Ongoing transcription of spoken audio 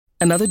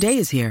Another day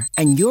is here,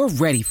 and you're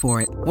ready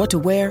for it. What to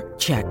wear?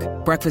 Check.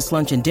 Breakfast,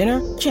 lunch, and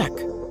dinner? Check.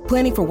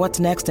 Planning for what's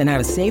next and how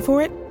to save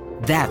for it?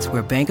 That's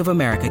where Bank of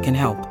America can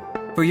help.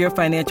 For your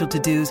financial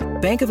to-dos,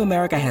 Bank of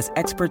America has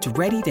experts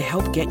ready to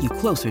help get you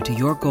closer to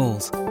your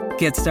goals.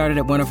 Get started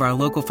at one of our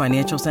local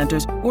financial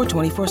centers or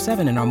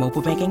 24/7 in our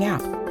mobile banking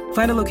app.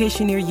 Find a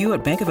location near you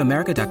at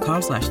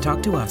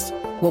bankofamerica.com/talktous.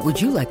 What would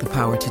you like the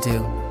power to do?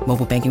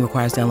 Mobile banking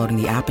requires downloading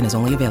the app and is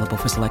only available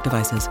for select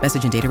devices.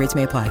 Message and data rates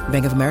may apply.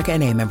 Bank of America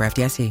N.A., member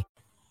FDIC.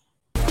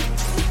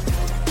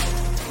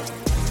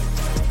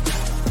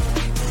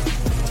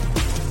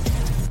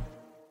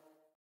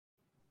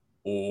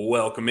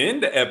 Welcome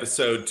into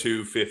episode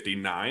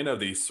 259 of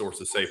the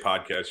Sources Say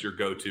podcast, your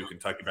go-to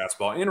Kentucky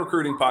basketball and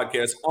recruiting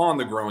podcast on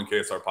the growing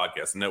KSR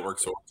Podcast Network.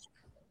 Source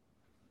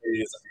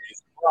is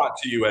brought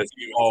to you, as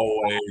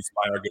always,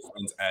 by our good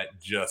friends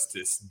at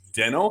Justice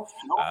Dental.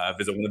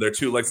 Visit one of their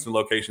 2 Lexington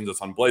locations.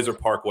 It's on Blazer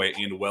Parkway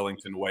and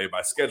Wellington Way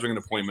by scheduling an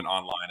appointment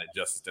online at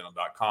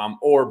justicedental.com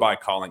or by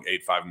calling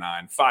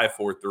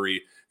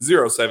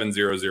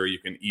 859-543-0700. You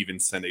can even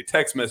send a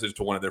text message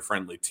to one of their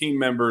friendly team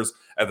members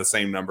at the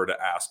same number to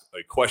ask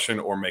a question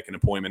or make an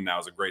appointment. Now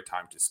is a great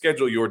time to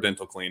schedule your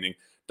dental cleaning.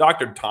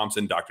 Dr.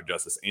 Thompson, Dr.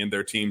 Justice, and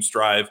their team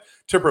strive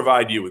to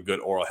provide you with good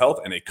oral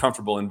health and a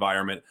comfortable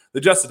environment. The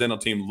Justice Dental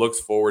team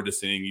looks forward to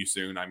seeing you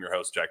soon. I'm your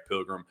host, Jack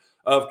Pilgrim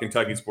of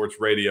Kentucky Sports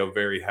Radio.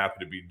 Very happy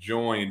to be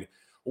joined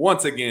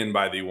once again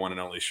by the one and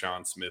only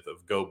Sean Smith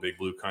of Go Big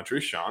Blue Country.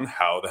 Sean,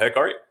 how the heck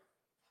are you?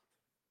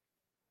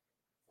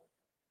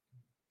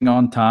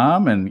 On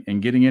time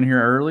and getting in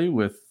here early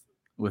with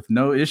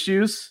no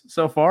issues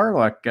so far.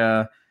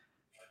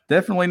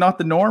 Definitely not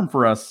the norm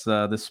for us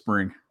this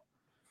spring.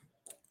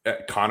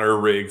 Connor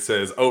Riggs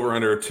says over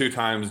under 2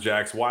 times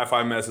Jack's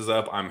Wi-Fi messes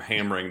up. I'm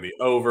hammering the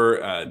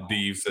over.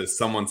 Dave says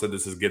someone said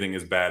this is getting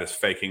as bad as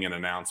faking an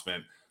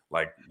announcement,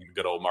 like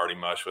good old Marty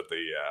Mush with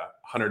the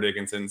Hunter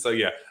Dickinson. So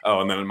yeah.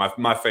 Oh, and then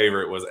my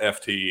favorite was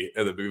FT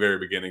at the very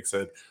beginning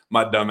said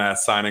my dumbass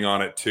signing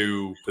on at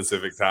 2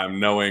 Pacific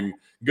time, knowing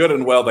good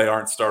and well they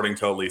aren't starting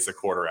till at least a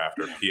quarter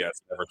after.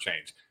 PS never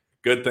change.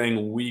 Good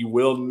thing we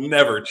will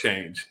never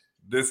change.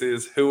 This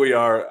is who we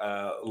are.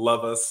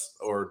 Love us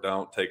or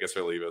don't, take us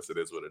or leave us. It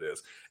is what it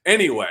is.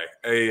 Anyway,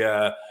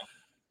 a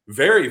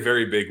very,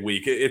 very big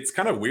week. It's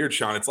kind of weird,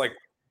 Sean. It's like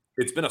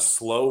it's been a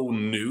slow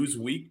news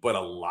week, but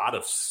a lot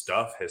of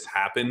stuff has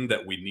happened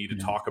that we need to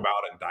talk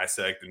about and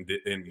dissect and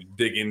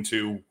dig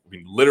into.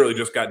 We literally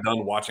just got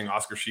done watching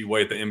Oscar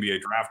Tshiebwe at the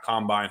NBA Draft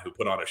Combine, who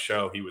put on a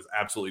show. He was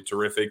absolutely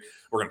terrific.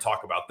 We're going to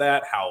talk about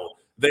that, how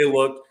they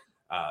looked.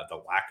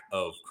 The lack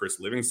of Chris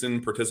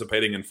Livingston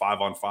participating in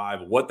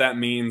 5-on-5, what that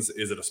means.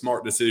 Is it a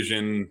smart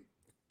decision?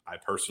 I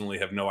personally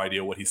have no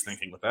idea what he's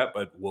thinking with that,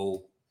 but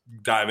we'll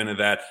dive into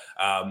that.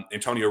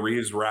 Antonio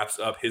Reeves wraps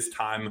up his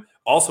time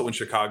also in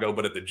Chicago,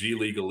 but at the G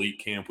League Elite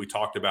Camp. We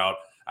talked about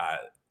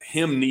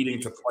him needing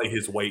to play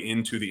his way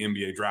into the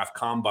NBA Draft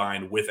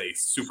Combine with a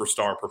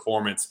superstar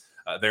performance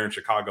there in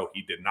Chicago.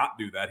 He did not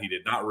do that. He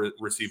did not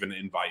receive an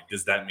invite.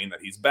 Does that mean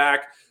that he's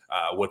back?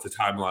 What's the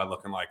timeline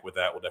looking like with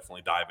that? We'll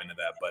definitely dive into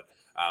that. But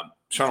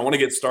Sean, I want to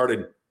get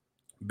started.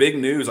 Big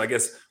news. I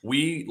guess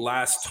we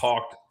last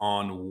talked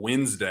on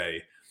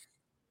Wednesday,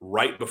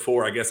 right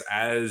before, I guess,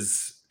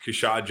 as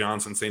Keshad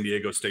Johnson, San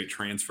Diego State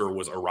transfer,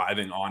 was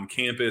arriving on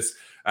campus.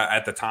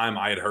 At the time,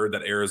 I had heard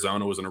that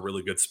Arizona was in a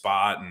really good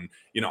spot. And,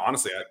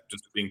 honestly,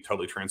 just being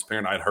totally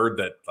transparent, I had heard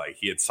that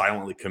he had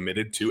silently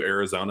committed to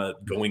Arizona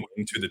going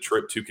into the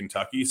trip to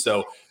Kentucky.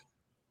 So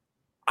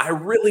I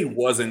really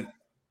wasn't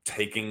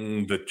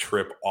taking the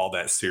trip all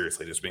that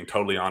seriously, just being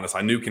totally honest.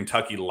 I knew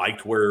Kentucky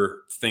liked where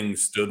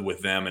things stood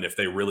with them. And if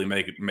they really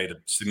made a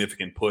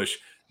significant push,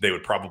 they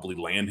would probably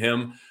land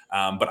him.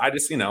 But I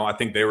just, I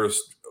think they were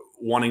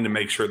wanting to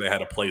make sure they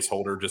had a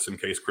placeholder just in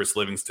case Chris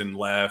Livingston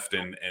left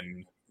and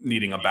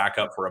needing a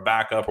backup for a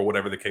backup or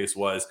whatever the case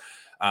was.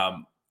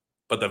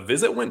 But the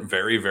visit went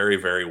very, very,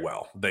 very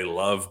well. They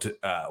loved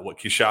what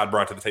Keshad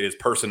brought to the table, his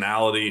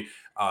personality,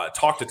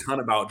 talked a ton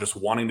about just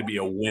wanting to be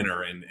a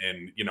winner. And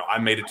I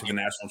made it to the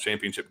national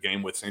championship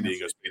game with San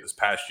Diego State this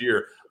past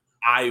year.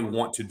 I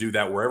want to do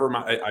that wherever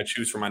I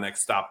choose for my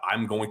next stop.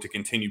 I'm going to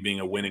continue being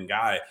a winning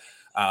guy.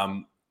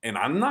 And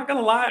I'm not going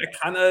to lie, I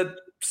kind of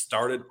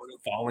started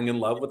falling in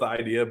love with the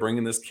idea of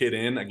bringing this kid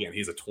in. Again,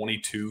 he's a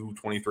 22,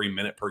 23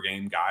 minute per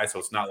game guy. So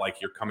it's not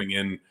like you're coming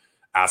in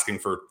asking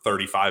for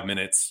 35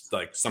 minutes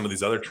like some of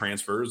these other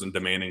transfers and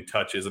demanding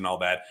touches and all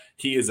that.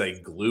 He is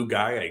a glue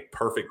guy, a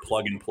perfect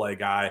plug and play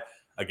guy.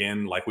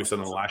 Again, like we said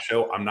on the last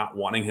show, I'm not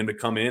wanting him to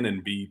come in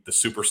and be the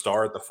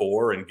superstar at the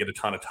 4 and get a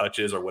ton of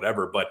touches or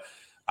whatever. But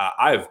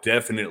I have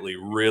definitely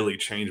really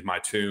changed my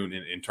tune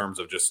in terms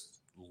of just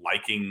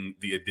liking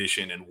the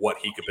addition and what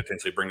he could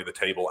potentially bring to the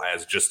table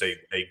as just a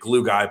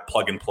glue guy,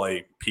 plug and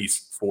play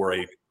piece for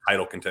a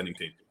title contending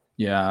team.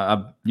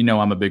 Yeah,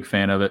 I'm a big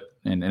fan of it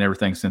and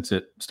everything since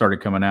it started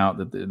coming out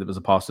that there was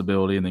a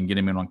possibility, and then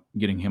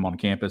getting him on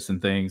campus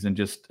and things, and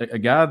just a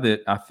guy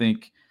that I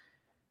think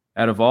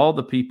out of all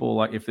the people,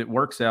 like if it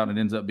works out and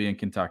it ends up being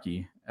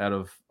Kentucky, out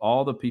of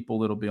all the people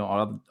that'll be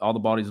on all the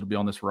bodies that'll be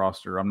on this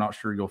roster, I'm not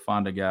sure you'll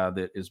find a guy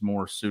that is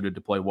more suited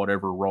to play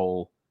whatever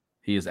role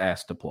he is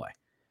asked to play.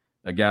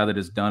 A guy that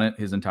has done it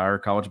his entire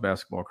college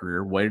basketball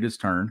career, waited his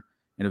turn,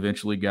 and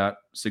eventually got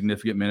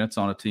significant minutes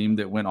on a team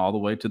that went all the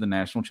way to the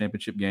national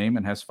championship game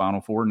and has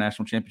Final Four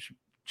national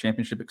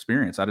championship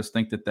experience. I just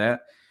think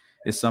that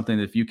is something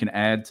that if you can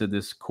add to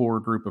this core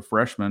group of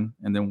freshmen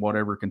and then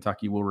whatever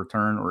Kentucky will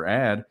return or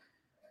add,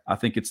 I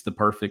think it's the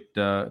perfect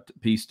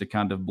piece to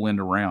kind of blend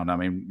around. I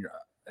mean,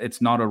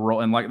 it's not a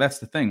role. And like, that's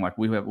the thing, like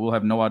we'll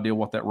have no idea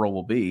what that role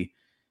will be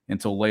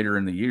until later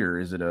in the year.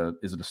 Is it a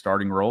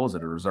starting role? Is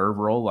it a reserve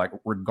role? Like,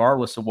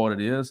 regardless of what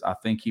it is, I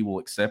think he will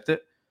accept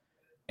it.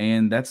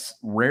 And that's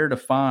rare to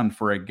find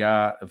for a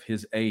guy of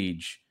his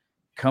age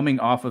coming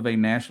off of a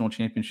national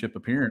championship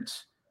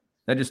appearance.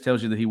 That just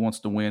tells you that he wants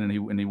to win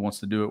and he wants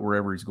to do it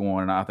wherever he's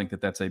going. And I think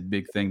that that's a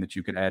big thing that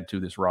you could add to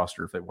this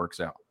roster if it works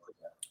out.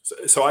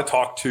 So I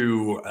talked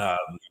to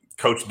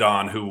Coach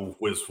Don, who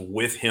was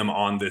with him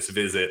on this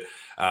visit,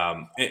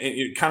 and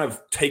kind of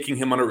taking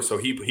him under. So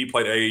he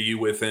played AAU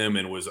with him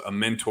and was a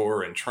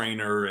mentor and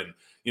trainer, and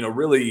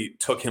really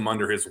took him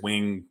under his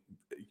wing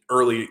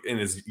early in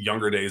his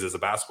younger days as a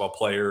basketball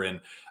player.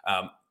 And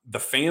the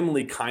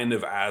family kind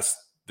of asked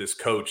this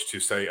coach to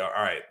say, all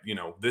right,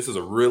 this is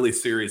a really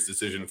serious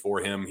decision for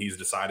him. He's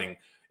deciding,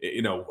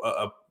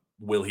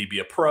 will he be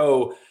a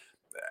pro?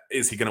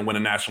 Is he going to win a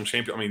national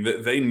champion? I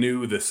mean, they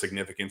knew the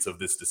significance of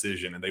this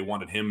decision, and they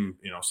wanted him,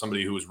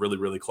 somebody who was really,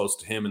 really close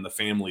to him and the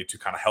family to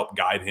kind of help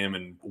guide him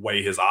and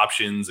weigh his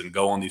options and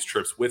go on these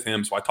trips with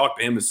him. So I talked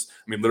to him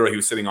literally he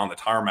was sitting on the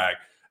tarmac,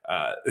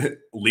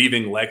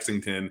 leaving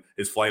Lexington.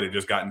 His flight had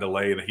just gotten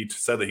delayed, and he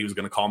said that he was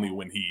going to call me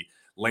when he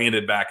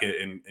landed back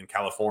in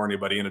California,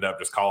 but he ended up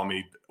just calling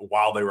me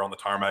while they were on the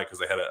tarmac because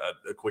they had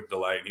a quick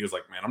delay. And he was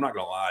like, man, I'm not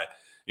going to lie,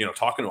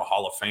 talking to a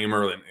Hall of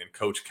Famer and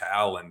Coach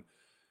Cal and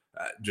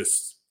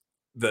just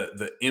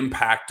the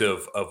impact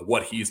of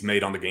what he's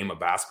made on the game of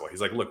basketball.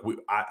 He's like, look,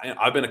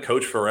 I've been a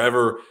coach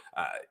forever.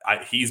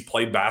 He's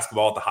played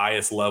basketball at the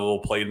highest level,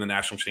 played in the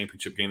national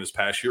championship game this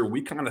past year.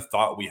 We kind of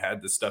thought we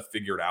had this stuff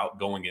figured out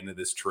going into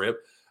this trip.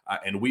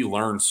 And we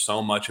learned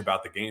so much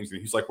about the games. And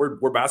he's like,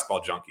 we're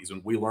basketball junkies,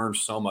 and we learned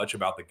so much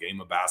about the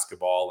game of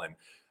basketball and,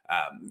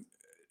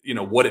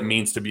 what it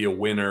means to be a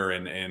winner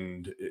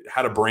and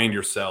how to brand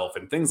yourself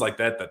and things like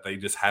that they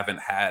just haven't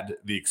had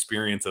the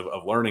experience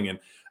of learning. And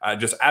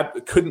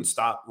couldn't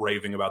stop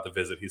raving about the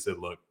visit. He said,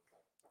 look,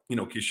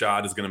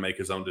 Keshad is going to make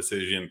his own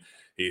decision.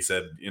 He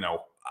said,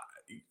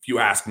 if you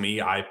ask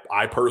me,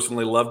 I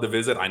personally loved the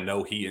visit. I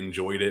know he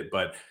enjoyed it,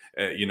 but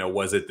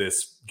was it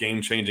this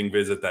game-changing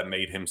visit that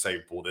made him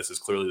say, well, this is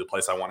clearly the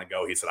place I want to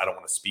go? He said, I don't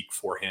want to speak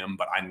for him,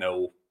 but I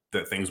know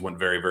that things went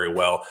very, very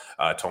well.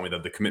 Told me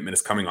that the commitment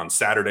is coming on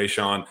Saturday,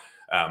 Sean,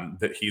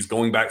 that he's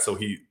going back. So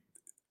he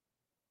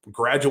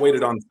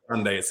graduated on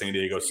Sunday at San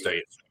Diego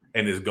State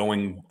and is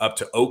going up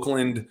to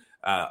Oakland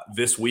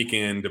this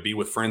weekend to be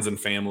with friends and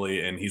family.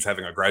 And he's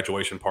having a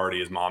graduation party.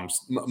 His mom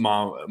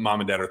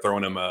and dad are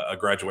throwing him a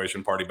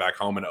graduation party back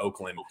home in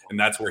Oakland. And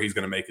that's where he's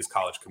going to make his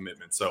college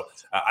commitment. So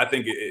I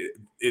think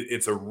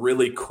it's a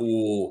really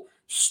cool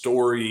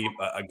story,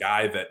 a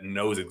guy that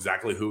knows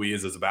exactly who he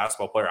is as a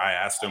basketball player. I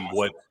asked him,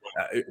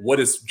 what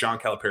is John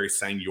Calipari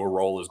saying your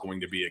role is going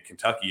to be at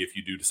Kentucky if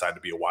you do decide to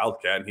be a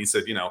Wildcat? And he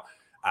said,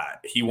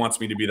 he wants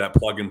me to be that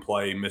plug and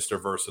play,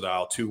 Mr.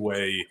 Versatile,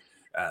 two-way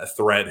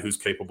threat who's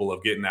capable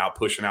of getting out,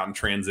 pushing out in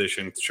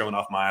transition, showing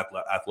off my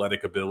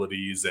athletic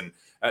abilities, and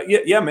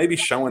maybe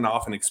showing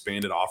off an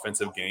expanded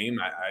offensive game.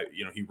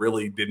 He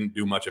really didn't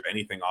do much of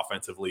anything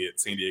offensively at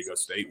San Diego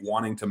State,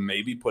 wanting to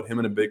maybe put him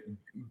in a big,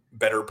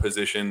 better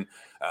position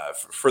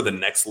for the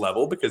next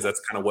level, because that's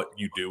kind of what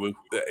you do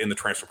in the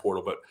transfer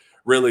portal. But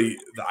really,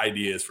 the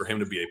idea is for him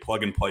to be a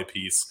plug and play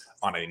piece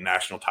on a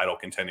national title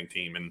contending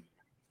team. And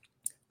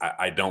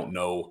I don't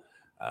know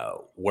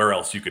where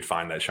else you could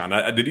find that, Sean.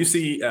 Did you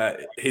see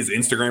his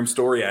Instagram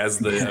story as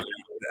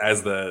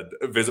the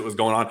visit was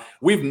going on?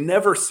 We've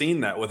never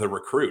seen that with a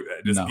recruit.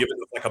 Give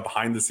it like a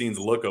behind the scenes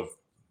look of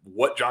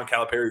what John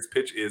Calipari's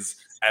pitch is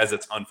as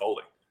it's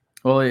unfolding.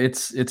 Well,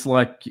 it's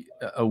like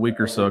a week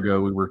or so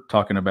ago we were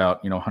talking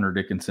about Hunter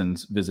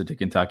Dickinson's visit to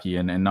Kentucky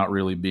and not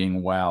really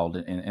being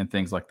wowed and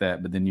things like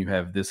that. But then you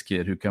have this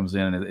kid who comes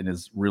in and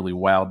is really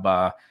wowed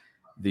by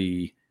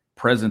the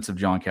presence of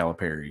John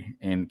Calipari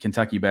and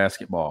Kentucky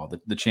basketball,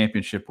 the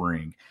championship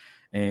ring,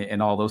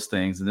 and all those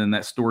things. And then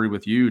that story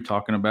with you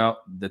talking about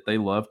that they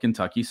love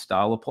Kentucky's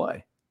style of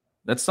play.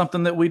 That's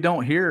something that we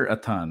don't hear a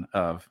ton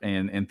of,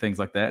 and things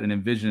like that, and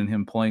envisioning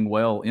him playing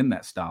well in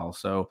that style.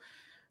 So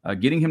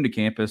getting him to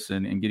campus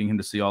and getting him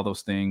to see all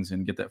those things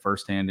and get that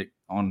firsthand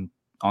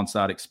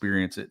on-site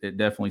experience, it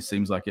definitely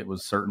seems like it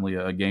was certainly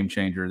a game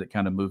changer that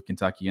kind of moved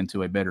Kentucky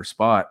into a better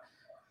spot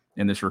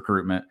in this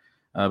recruitment.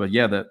 But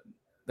yeah, that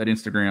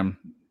Instagram,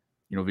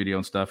 video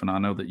and stuff. And I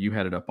know that you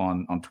had it up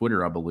on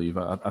Twitter, I believe.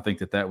 I think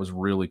that was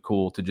really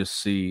cool to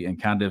just see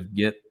and kind of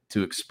get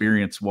to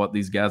experience what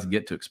these guys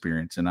get to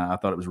experience. And I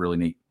thought it was really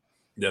neat.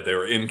 Yeah, they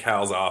were in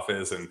Cal's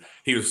office, and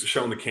he was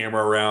showing the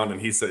camera around, and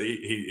he said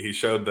he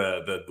showed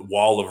the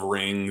wall of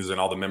rings and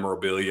all the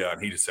memorabilia,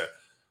 and he just said,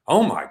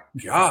 "Oh my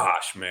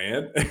gosh,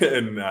 man!"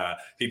 And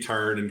he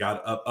turned and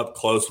got up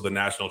close with the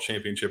national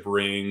championship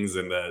rings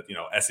and the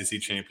SEC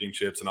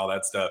championships and all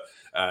that stuff,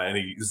 and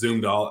he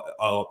zoomed all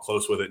up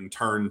close with it and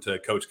turned to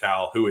Coach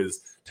Cal, who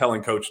is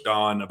telling Coach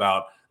Don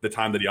about the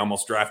time that he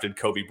almost drafted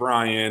Kobe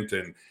Bryant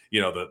and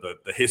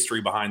the history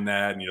behind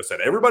that, and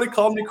said everybody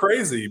called me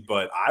crazy,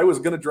 but I was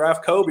going to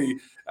draft Kobe.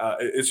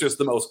 It's just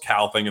the most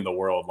Cal thing in the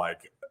world.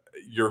 Like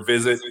your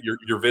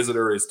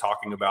visitor is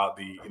talking about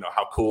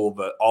how cool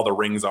all the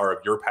rings are of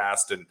your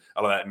past and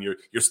all of that, and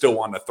you're still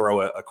wanting to throw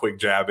a quick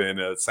jab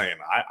in saying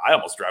I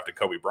almost drafted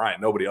Kobe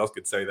Bryant. Nobody else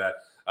could say that.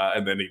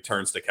 And then he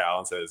turns to Cal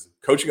and says,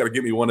 "Coach, you got to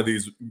give me one of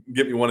these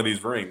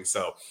rings."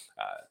 So.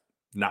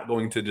 Not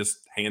going to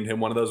just hand him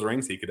one of those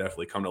rings. He could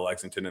definitely come to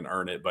Lexington and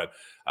earn it, but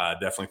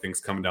definitely things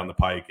coming down the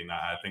pike. And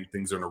I think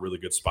things are in a really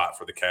good spot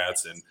for the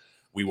Cats. And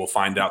we will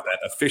find out that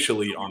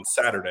officially on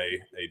Saturday,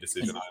 a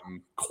decision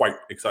I'm quite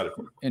excited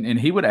for. And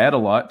he would add a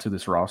lot to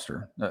this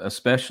roster,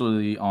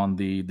 especially on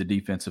the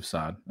defensive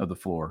side of the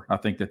floor. I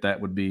think that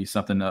would be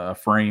something, a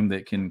frame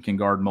that can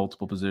guard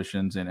multiple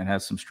positions and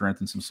has some strength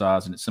and some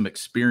size and some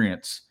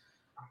experience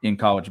in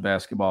college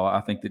basketball.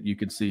 I think that you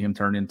could see him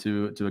turn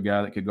into a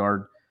guy that could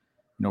guard,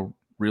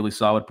 really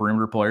solid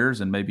perimeter players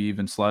and maybe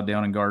even slide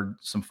down and guard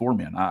some four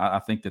men. I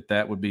think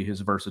that would be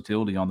his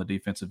versatility on the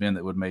defensive end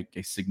that would make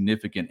a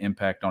significant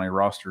impact on a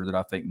roster that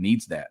I think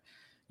needs that.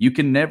 You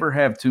can never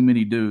have too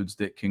many dudes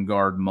that can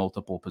guard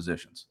multiple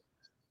positions.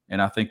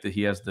 And I think that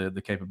he has the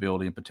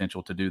capability and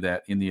potential to do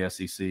that in the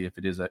SEC if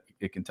it is at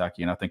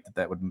Kentucky. And I think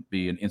that would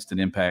be an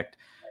instant impact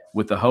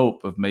with the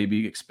hope of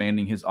maybe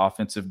expanding his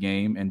offensive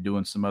game and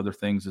doing some other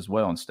things as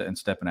well and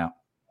stepping out.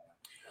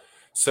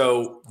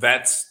 So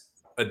that's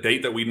a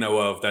date that we know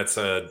of. That's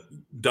a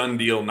done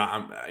deal.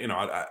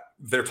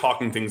 They're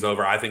talking things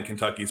over. I think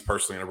Kentucky's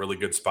personally in a really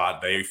good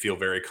spot. They feel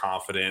very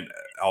confident.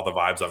 All the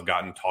vibes I've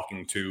gotten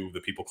talking to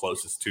the people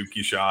closest to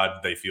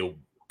Keshad, they feel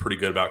pretty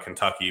good about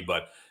Kentucky,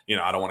 but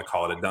I don't want to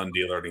call it a done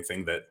deal or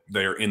anything. That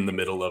they're in the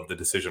middle of the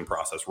decision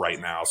process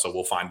right now. So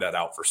we'll find that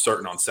out for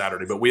certain on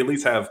Saturday, but we at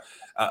least have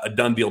a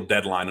done deal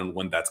deadline on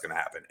when that's going to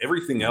happen.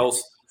 Everything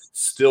else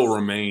still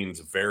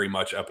remains very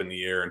much up in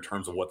the air in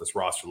terms of what this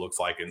roster looks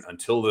like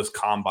until this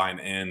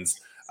combine ends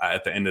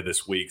at the end of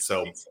this week.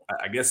 So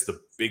I guess the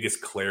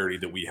biggest clarity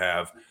that we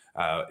have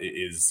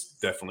is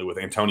definitely with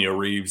Antonio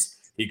Reeves.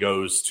 He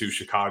goes to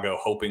Chicago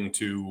hoping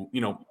to,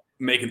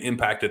 make an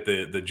impact at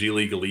the G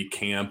League Elite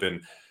camp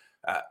and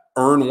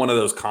earn one of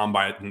those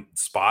combine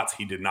spots.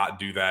 He did not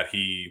do that.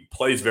 He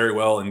plays very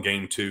well in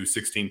game 2,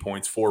 16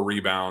 points, 4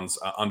 rebounds,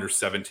 under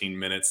 17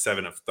 minutes,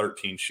 7 of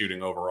 13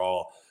 shooting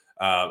overall.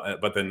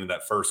 But then in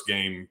that first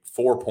game,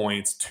 4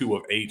 points, 2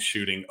 of 8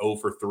 shooting, 0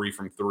 for 3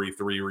 from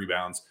 3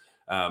 rebounds.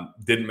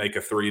 Didn't make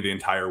a 3 the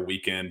entire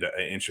weekend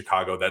in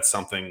Chicago. That's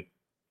something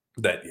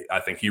that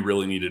I think he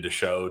really needed to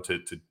show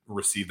to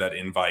receive that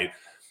invite.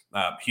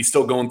 He's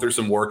still going through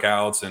some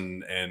workouts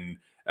and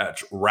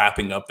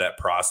wrapping up that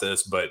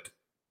process. But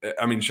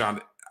I mean, Sean,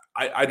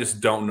 I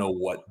just don't know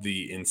what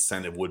the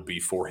incentive would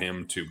be for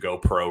him to go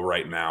pro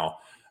right now.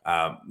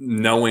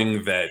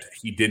 Knowing that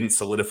he didn't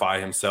solidify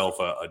himself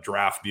a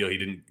draft deal, he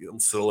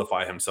didn't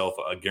solidify himself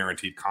a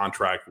guaranteed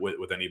contract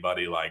with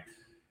anybody. Like,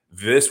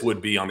 this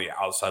would be on the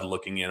outside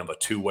looking in of a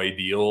two-way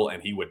deal,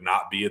 and he would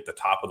not be at the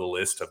top of the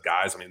list of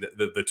guys. I mean,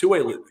 the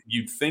two-way,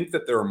 you'd think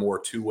that there are more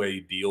two-way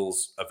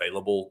deals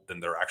available than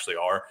there actually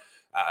are.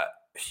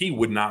 He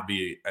would not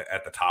be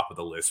at the top of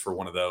the list for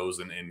one of those,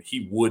 and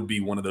he would be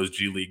one of those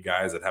G League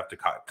guys that have to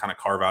kind of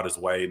carve out his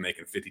way,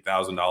 making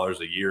 $50,000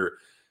 a year,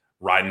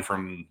 riding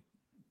from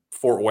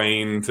Fort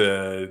Wayne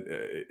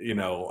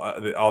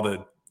to all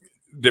the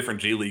different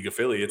G League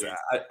affiliates.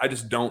 I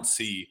just don't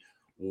see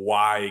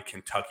why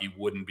Kentucky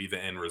wouldn't be the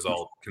end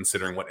result,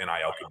 considering what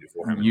NIL could do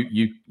for him.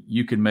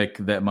 You could make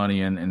that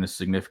money and a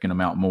significant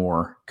amount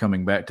more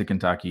coming back to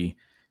Kentucky,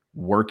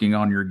 working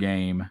on your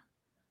game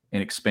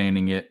and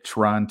expanding it,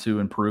 trying to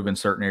improve in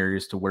certain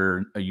areas to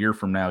where a year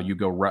from now you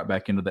go right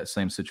back into that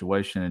same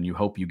situation and you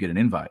hope you get an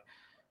invite.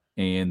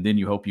 And then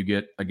you hope you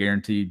get a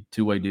guaranteed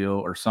two-way deal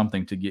or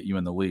something to get you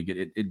in the league.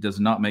 It does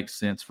not make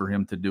sense for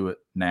him to do it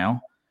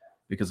now,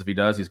 because if he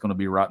does, he's going to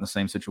be right in the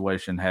same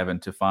situation, having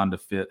to find a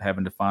fit,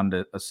 having to find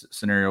a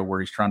scenario where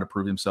he's trying to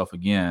prove himself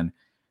again,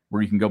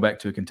 where you can go back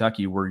to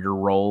Kentucky where your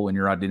role and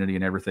your identity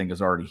and everything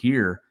is already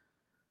here,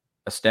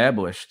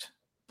 established,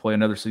 play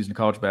another season of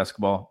college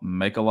basketball,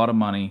 make a lot of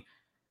money,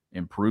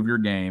 improve your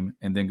game,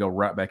 and then go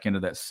right back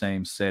into that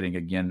same setting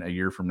again a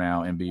year from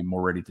now and be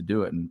more ready to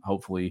do it and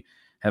hopefully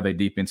have a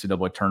deep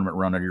NCAA tournament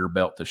run under your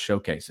belt to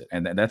showcase it.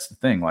 And that's the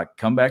thing. Like,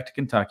 come back to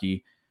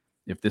Kentucky.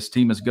 If this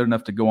team is good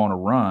enough to go on a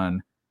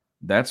run,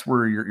 that's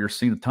where you're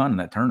seeing a ton in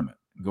that tournament.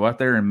 Go out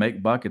there and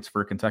make buckets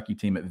for a Kentucky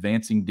team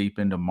advancing deep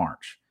into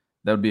March.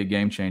 That would be a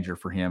game changer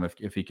for him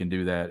if he can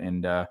do that.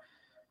 And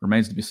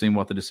remains to be seen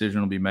what the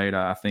decision will be made.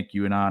 I think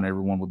you and I and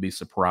everyone would be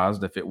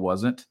surprised if it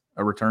wasn't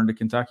a return to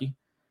Kentucky.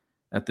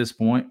 at this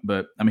point.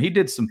 But I mean, he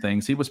did some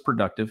things. He was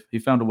productive. He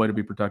found a way to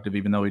be productive,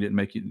 even though he didn't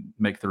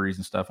make threes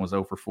and stuff. And was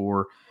 0 for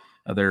 4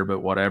 there,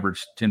 but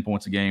averaged 10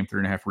 points a game,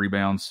 3.5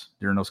 rebounds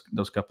during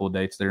those couple of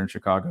dates there in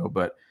Chicago.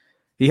 But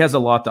he has a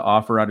lot to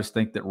offer. I just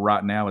think that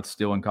right now it's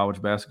still in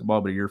college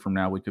basketball, but a year from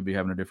now we could be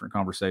having a different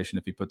conversation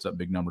if he puts up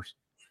big numbers.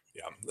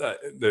 Yeah,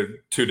 there are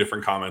two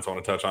different comments I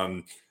want to touch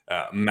on.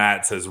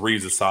 Matt says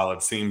Reeves is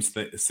solid. Seems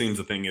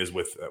the thing is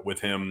with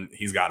him,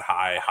 he's got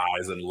high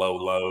highs and low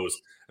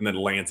lows. And then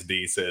Lance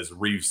D says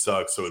Reeves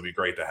sucks, so it'd be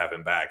great to have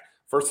him back.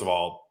 First of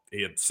all,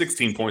 he had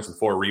 16 points and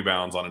 4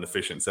 rebounds on an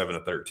efficient 7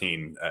 of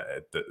 13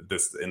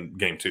 this in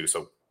game 2.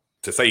 So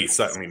to say he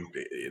sucks, I mean,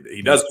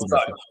 he does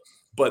suck.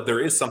 But there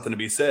is something to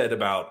be said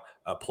about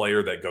a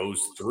player that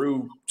goes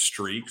through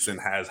streaks and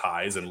has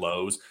highs and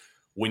lows.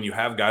 When you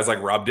have guys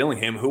like Rob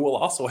Dillingham, who will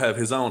also have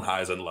his own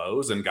highs and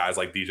lows, and guys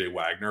like DJ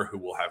Wagner, who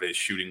will have his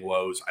shooting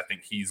lows, I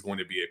think he's going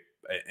to be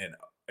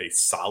a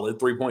solid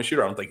three-point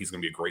shooter. I don't think he's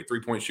going to be a great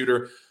three-point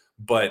shooter,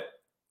 but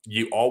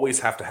you always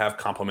have to have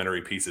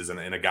complementary pieces. And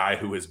a guy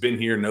who has been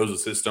here, knows the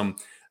system,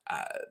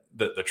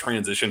 the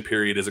transition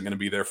period isn't going to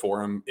be there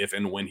for him. If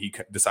and when he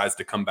decides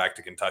to come back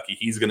to Kentucky,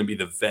 he's going to be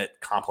the vet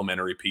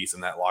complementary piece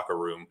in that locker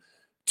room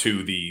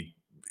to the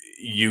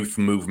youth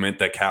movement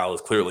that Cal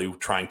is clearly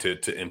trying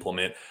to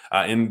implement.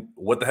 And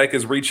what the heck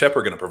is Reed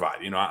Sheppard going to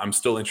provide? You know, I'm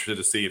still interested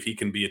to see if he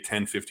can be a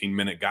 10,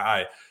 15-minute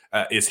guy.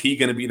 Is he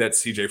going to be that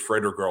CJ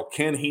Frederick girl?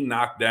 Can he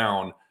knock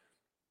down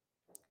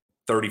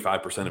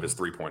 35% of his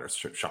three-pointers,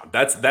 Sean?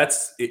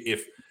 That's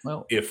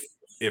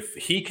if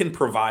he can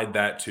provide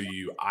that to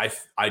you,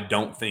 I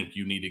don't think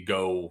you need to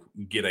go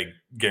get a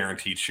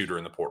guaranteed shooter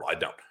in the portal. I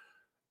don't.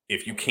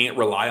 If you can't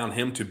rely on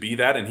him to be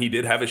that, and he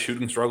did have his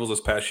shooting struggles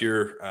this past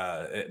year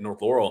at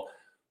North Laurel,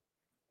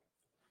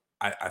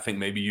 I think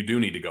maybe you do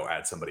need to go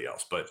add somebody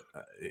else. But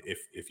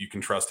if you can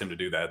trust him to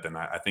do that, then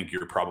I think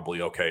you're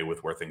probably okay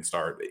with where things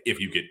start if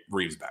you get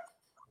Reeves back.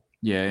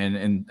 Yeah,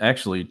 and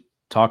actually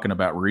talking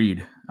about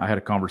Reed, I had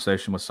a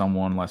conversation with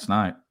someone last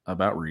night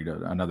about Reed,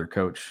 another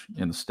coach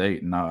in the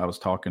state, and I was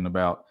talking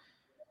about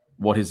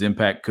what his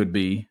impact could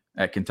be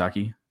at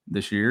Kentucky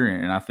this year,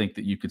 and I think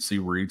that you could see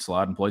Reed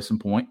slide and play some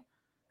point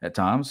at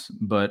times,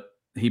 but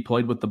he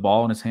played with the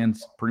ball in his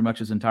hands pretty much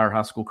his entire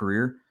high school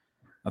career.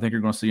 I think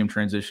you're going to see him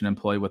transition and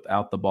play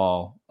without the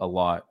ball a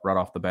lot right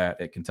off the bat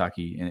at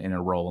Kentucky in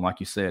a role. And like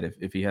you said,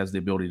 if he has the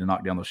ability to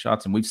knock down those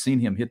shots, and we've seen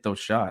him hit those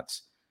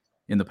shots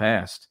in the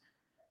past,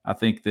 I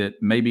think that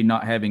maybe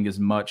not having as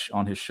much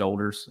on his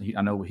shoulders.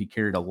 I know he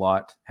carried a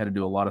lot, had to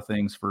do a lot of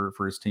things for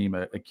his team.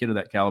 A kid of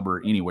that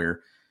caliber anywhere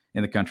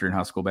in the country in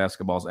high school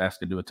basketball is asked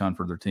to do a ton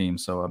for their team.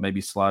 So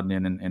maybe sliding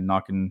in and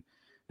knocking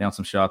down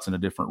some shots in a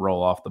different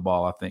role off the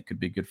ball, I think could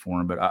be good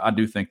for him. But I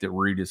do think that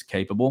Reed is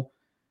capable.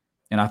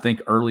 And I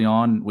think early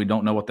on, we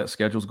don't know what that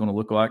schedule is going to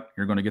look like.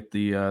 You're going to get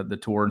the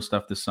tour and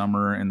stuff this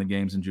summer and the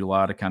games in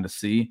July to kind of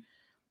see.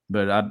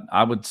 But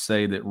I would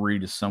say that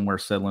Reed is somewhere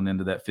settling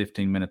into that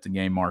 15 minutes a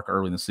game mark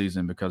early in the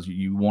season, because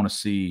you want to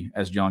see,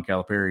 as John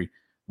Calipari,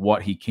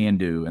 what he can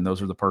do. And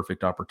those are the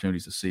perfect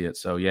opportunities to see it.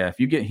 So, yeah, if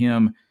you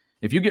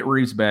get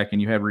Reeves back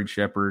and you have Reed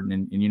Sheppard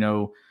and you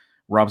know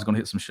Rob's going to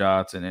hit some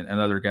shots and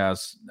other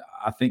guys,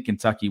 I think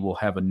Kentucky will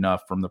have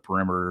enough from the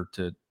perimeter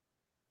to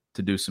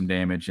do some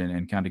damage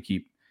and kind of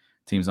keep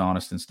teams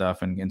honest and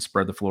stuff and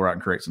spread the floor out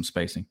and create some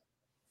spacing.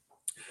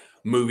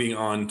 Moving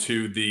on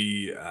to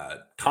the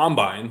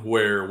combine,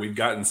 where we've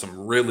gotten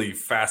some really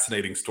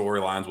fascinating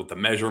storylines with the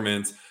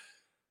measurements.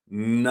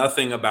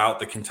 Nothing about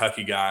the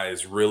Kentucky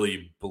guys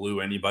really blew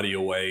anybody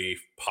away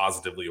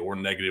positively or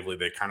negatively.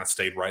 They kind of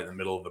stayed right in the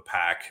middle of the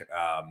pack.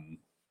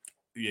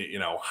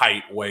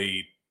 Height,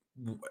 weight,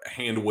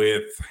 hand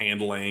width,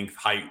 hand length,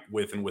 height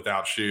with and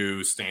without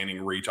shoes,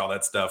 standing reach, all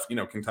that stuff.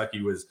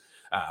 Kentucky was,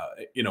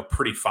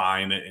 pretty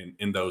fine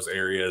in those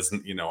areas.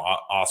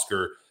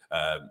 Oscar,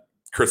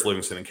 Chris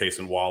Livingston, and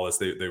Cason Wallace,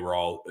 they were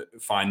all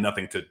fine.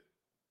 Nothing to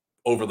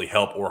overly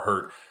help or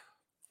hurt.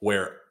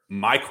 Where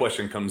my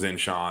question comes in,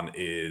 Sean,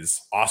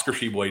 is Oscar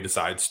Tshiebwe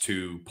decides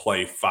to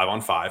play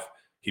 5-on-5.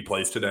 He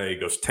plays today,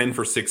 goes 10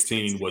 for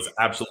 16, was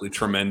absolutely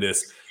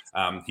tremendous.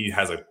 He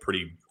has a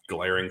pretty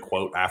glaring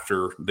quote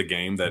after the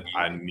game that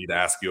I need to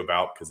ask you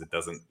about, because it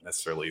doesn't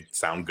necessarily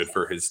sound good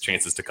for his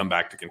chances to come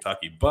back to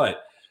Kentucky.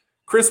 But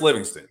Chris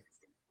Livingston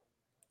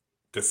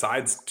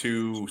decides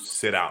to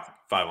sit out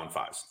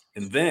 5-on-5s.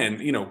 And then,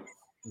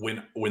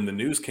 when the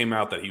news came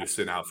out that he was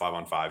sitting out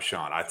 5-on-5,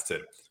 Sean, I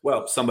said,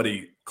 well,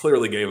 somebody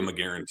clearly gave him a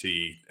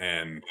guarantee,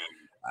 and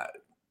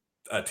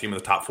a team of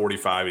the top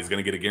 45, he's going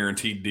to get a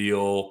guaranteed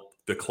deal.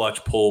 The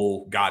clutch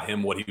pull got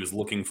him what he was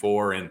looking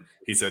for. And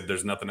he said,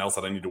 there's nothing else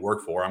that I need to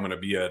work for. I'm going to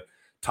be a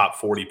top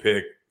 40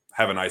 pick.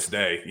 Have a nice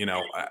day.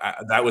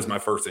 That was my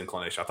first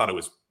inclination. I thought it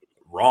was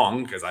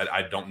wrong, because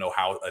I don't know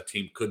how a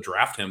team could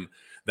draft him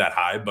that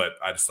high, but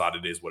I just thought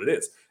it is what it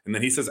is. And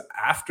then he says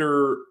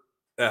after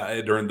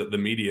during the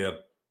media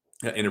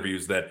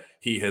interviews that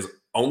he has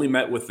only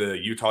met with the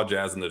Utah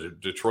Jazz and the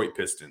Detroit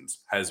Pistons,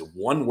 has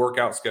one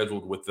workout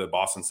scheduled with the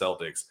Boston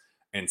Celtics,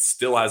 and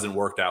still hasn't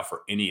worked out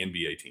for any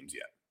NBA teams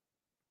yet.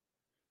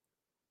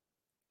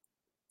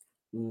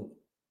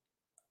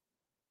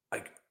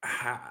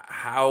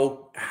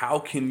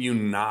 how can you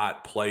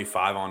not play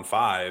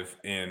 5-on-5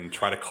 and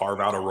try to carve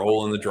out a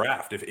role in the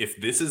draft? If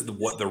this is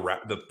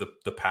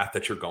the path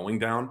that you're going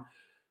down,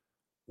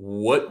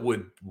 what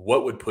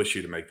would push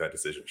you to make that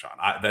decision, Sean?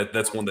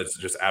 That's one that's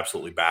just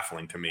absolutely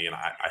baffling to me, and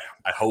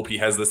I hope he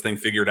has this thing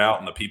figured out,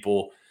 and the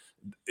people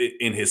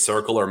in his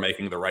circle are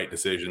making the right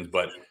decisions.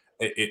 But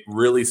it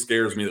really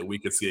scares me that we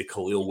could see a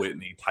Khalil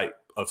Whitney type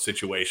of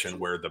situation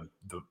where the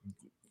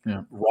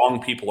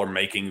wrong people are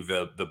making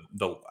the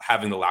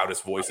having the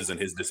loudest voices in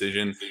his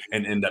decision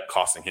and end up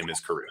costing him his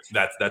career.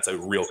 That's a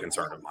real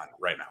concern of mine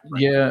right now.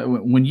 Yeah,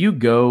 when you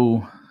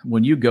go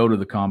to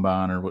the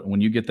combine, or when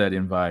you get that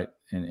invite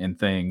and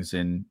things,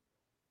 and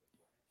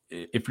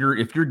if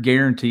you're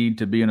guaranteed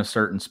to be in a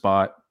certain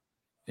spot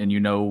and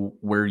you know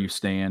where you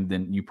stand,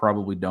 then you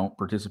probably don't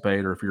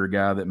participate. Or if you're a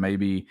guy that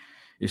maybe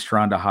is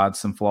trying to hide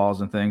some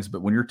flaws and things.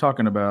 But when you're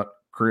talking about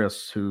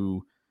Chris,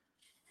 who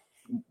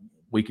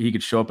he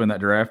could show up in that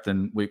draft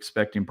and we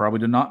expect him probably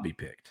to not be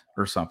picked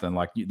or something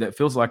like that,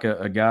 feels like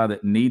a guy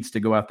that needs to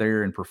go out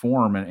there and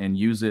perform and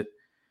use it,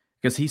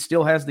 because he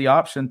still has the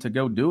option to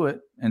go do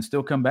it and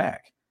still come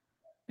back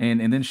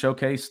and then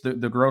showcase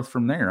the growth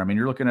from there. I mean,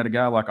 you're looking at a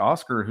guy like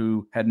Oscar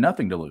who had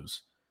nothing to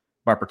lose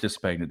by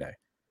participating today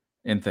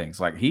in things.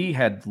 Like, he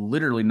had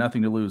literally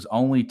nothing to lose,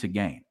 only to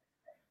gain.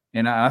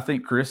 And I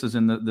think Chris is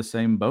in the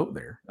same boat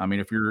there. I mean,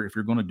 if you're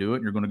going to do it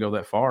and you're going to go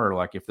that far,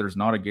 like if there's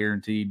not a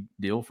guaranteed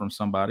deal from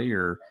somebody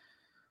or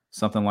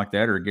something like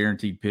that, or a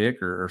guaranteed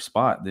pick or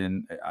spot,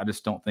 then I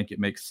just don't think it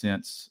makes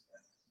sense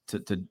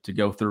to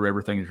go through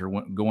everything that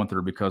you're going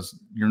through, because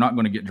you're not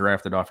going to get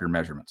drafted off your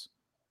measurements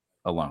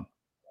alone.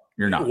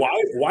 You're not.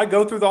 Why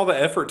go through all the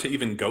effort to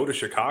even go to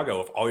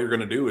Chicago if all you're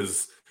going to do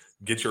is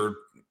get your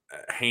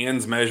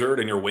hands measured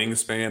and your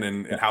wingspan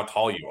and how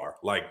tall you are?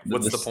 Like,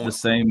 what's the point?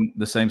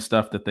 The same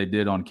stuff that they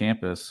did on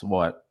campus,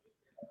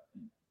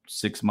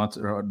 6 months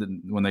or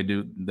when they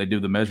do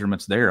the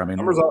measurements there. I mean,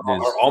 numbers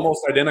are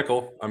almost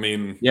identical. I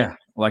mean, yeah,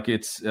 like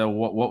it's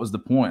what was the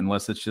point,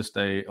 unless it's just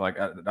I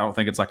don't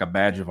think it's like a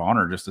badge of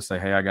honor just to say,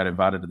 hey, I got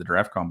invited to the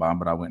draft combine,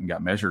 but I went and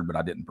got measured, but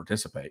I didn't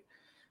participate.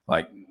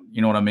 Like,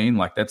 you know what I mean?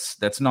 Like,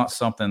 that's not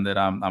something that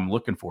I'm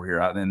looking for here.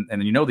 And the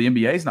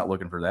NBA is not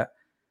looking for that.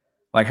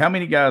 Like, how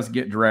many guys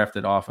get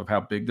drafted off of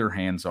how big their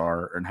hands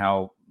are and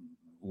how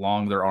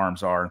long their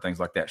arms are and things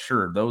like that?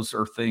 Sure, those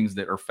are things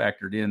that are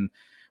factored in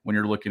when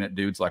you're looking at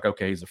dudes like,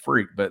 okay, he's a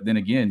freak. But then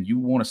again, you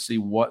want to see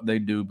what they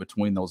do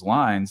between those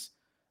lines,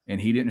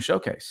 and he didn't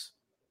showcase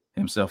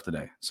himself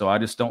today. So I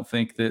just don't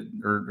think that,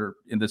 or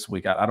in this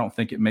week, I don't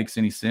think it makes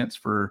any sense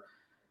for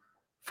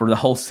the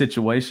whole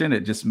situation.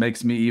 It just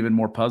makes me even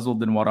more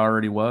puzzled than what I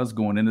already was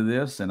going into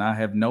this. And I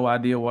have no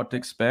idea what to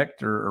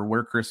expect or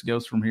where Chris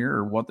goes from here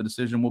or what the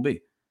decision will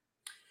be.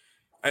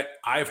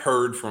 I've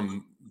heard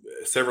from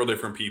several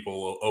different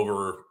people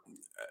over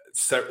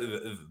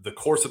the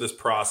course of this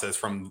process,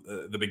 from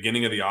the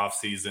beginning of the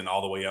offseason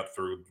all the way up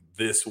through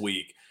this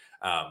week,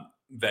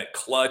 that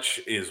Clutch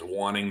is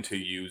wanting to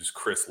use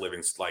Chris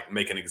Livingston, like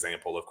make an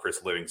example of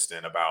Chris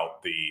Livingston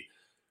about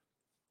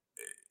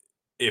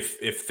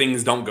if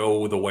things don't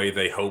go the way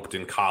they hoped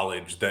in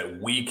college, that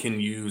we can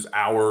use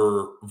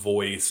our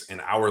voice and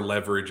our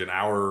leverage and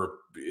our,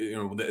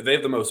 they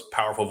have the most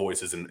powerful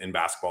voices in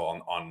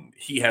basketball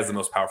he has the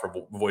most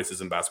powerful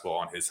voices in basketball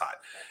on his side.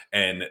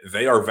 And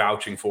they are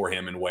vouching for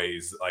him in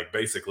ways like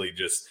basically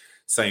just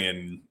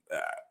saying,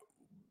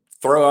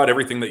 throw out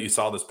everything that you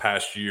saw this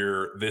past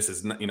year. This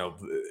is,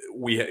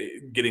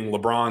 we getting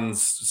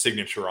LeBron's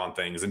signature on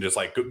things and just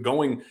like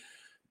going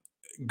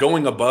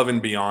above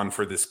and beyond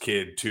for this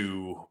kid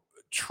to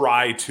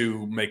try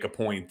to make a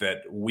point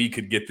that we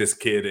could get this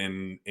kid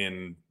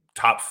in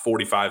top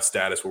 45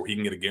 status where he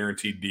can get a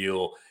guaranteed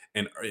deal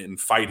and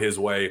fight his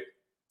way.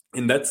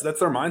 And that's their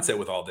mindset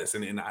with all this.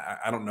 And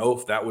I don't know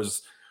if that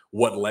was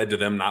what led to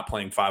them not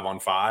playing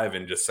 5-on-5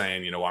 and just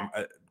saying,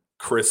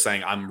 Chris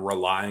saying, I'm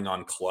relying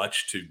on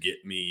Clutch to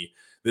get me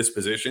this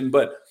position.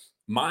 But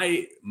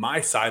my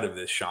side of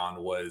this,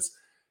 Sean, was,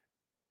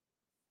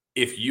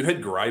 if you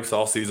had gripes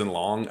all season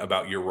long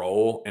about your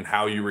role and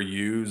how you were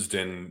used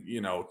and,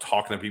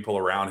 talking to people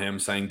around him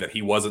saying that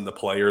he wasn't the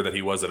player that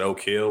he was at Oak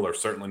Hill, or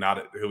certainly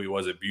not who he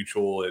was at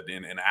Buchel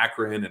in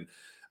Akron. And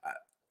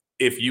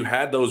if you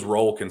had those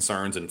role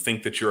concerns and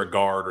think that you're a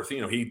guard,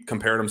 or, he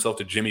compared himself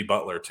to Jimmy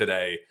Butler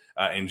today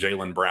and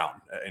Jaylen Brown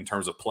in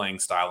terms of playing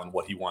style and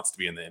what he wants to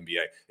be in the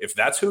NBA. If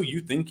that's who you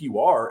think you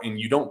are and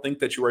you don't think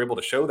that you were able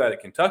to show that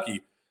at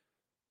Kentucky,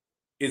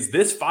 is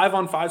this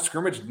 5-on-5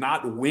 scrimmage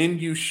not when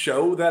you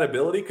show that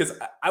ability? Because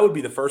I would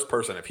be the first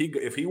person, if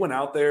he went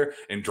out there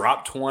and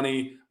dropped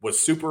 20, was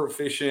super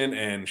efficient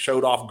and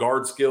showed off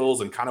guard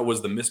skills and kind of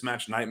was the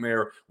mismatch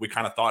nightmare we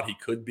kind of thought he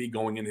could be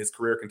going in his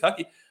career at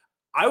Kentucky,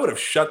 I would have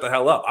shut the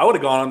hell up. I would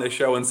have gone on this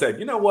show and said,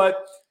 you know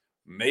what?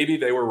 Maybe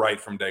they were right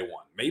from day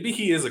one. Maybe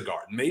he is a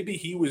guard. Maybe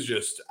he was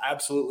just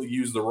absolutely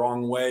used the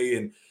wrong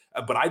way.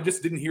 But I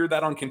just didn't hear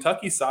that on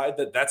Kentucky's side,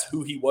 that's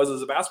who he was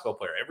as a basketball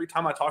player. Every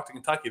time I talked to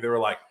Kentucky, they were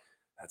like,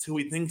 that's who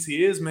he thinks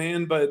he is,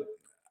 man. But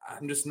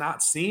I'm just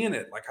not seeing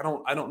it. Like, I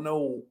don't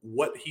know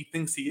what he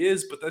thinks he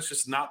is, but that's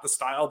just not the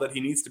style that he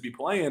needs to be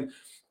playing.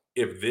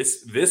 If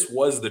this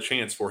was the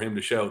chance for him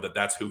to show that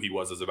that's who he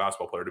was as a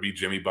basketball player, to be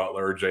Jimmy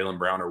Butler or Jaylen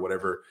Brown or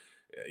whatever,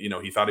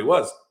 he thought he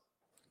was.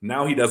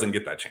 Now he doesn't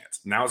get that chance.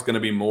 Now it's going to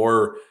be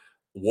more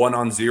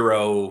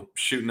 1-on-0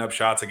 shooting up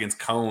shots against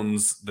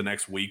cones the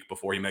next week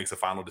before he makes a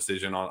final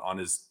decision on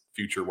his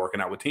future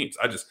working out with teams.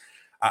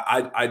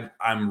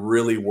 I'm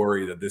really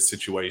worried that this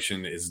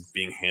situation is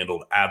being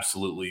handled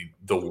absolutely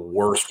the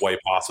worst way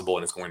possible,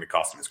 and it's going to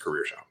cost him his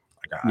career shot.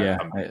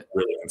 I'm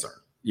really concerned.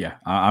 Yeah,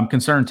 I'm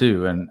concerned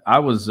too. And I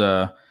was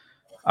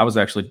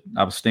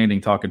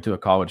standing talking to a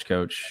college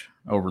coach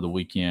over the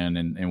weekend,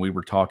 and we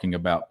were talking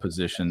about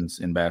positions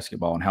in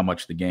basketball and how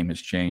much the game has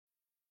changed.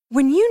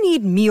 When you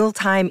need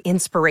mealtime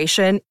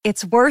inspiration,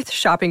 it's worth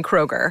shopping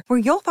Kroger, where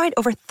you'll find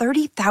over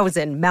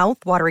 30,000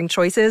 mouth-watering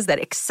choices that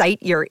excite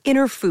your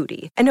inner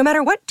foodie. And no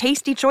matter what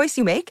tasty choice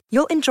you make,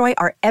 you'll enjoy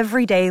our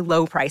everyday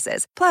low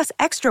prices, plus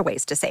extra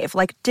ways to save,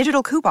 like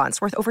digital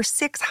coupons worth over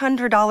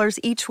 $600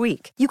 each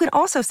week. You can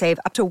also save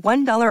up to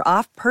 $1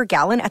 off per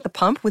gallon at the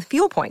pump with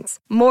fuel points.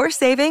 More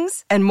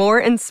savings and more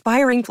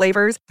inspiring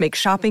flavors make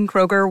shopping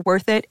Kroger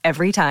worth it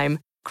every time.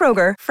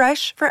 Kroger,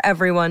 fresh for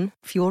everyone.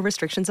 Fuel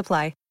restrictions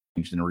apply.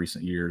 In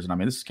recent years. And I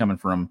mean, this is coming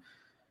from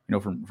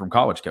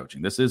college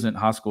coaching. This isn't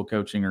high school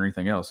coaching or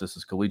anything else. This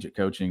is collegiate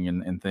coaching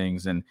and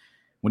things. And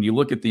when you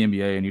look at the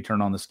NBA and you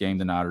turn on this game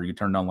tonight, or you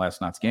turned on last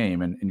night's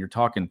game, and you're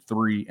talking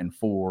 3 and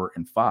 4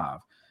 and 5,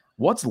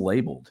 what's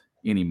labeled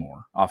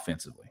anymore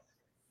offensively?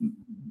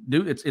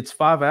 Dude, it's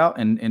 5 out,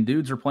 and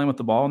dudes are playing with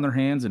the ball in their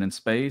hands and in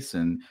space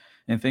and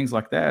things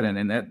like that.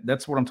 And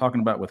that's what I'm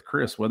talking about with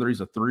Chris, whether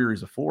he's a 3 or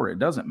he's a 4, it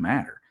doesn't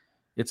matter.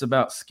 It's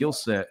about skill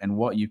set and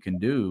what you can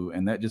do.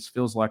 And that just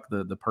feels like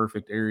the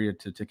perfect area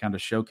to kind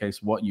of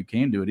showcase what you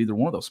can do at either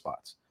one of those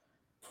spots,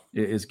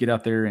 is get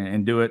out there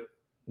and do it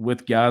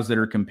with guys that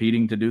are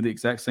competing to do the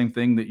exact same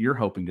thing that you're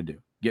hoping to do.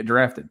 Get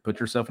drafted,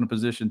 put yourself in a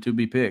position to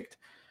be picked.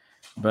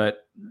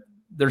 But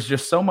there's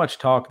just so much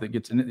talk that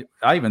gets in it.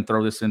 I even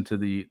throw this into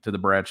the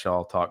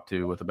Bradshaw talk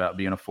too, with about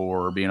being a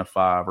 4 or being a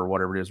 5 or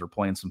whatever it is, or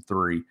playing some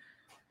 3.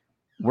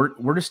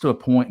 We're just to a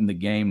point in the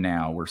game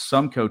now where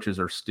some coaches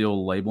are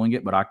still labeling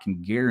it, but I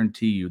can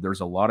guarantee you there's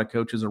a lot of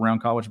coaches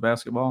around college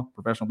basketball,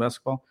 professional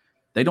basketball,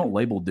 they don't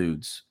label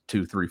dudes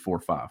 2, 3,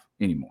 4, 5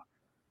 anymore.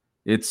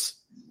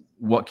 It's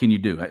what can you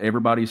do?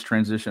 Everybody's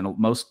transitioned.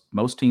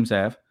 Most teams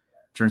have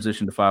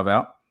transitioned to 5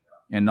 out,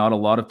 and not a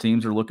lot of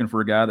teams are looking for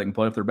a guy that can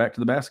play with their back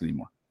to the basket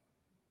anymore.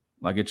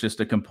 Like, it's just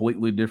a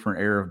completely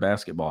different era of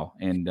basketball.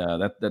 And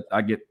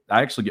I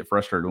actually get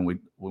frustrated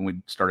when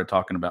we started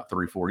talking about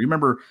 3-4. You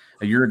remember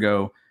a year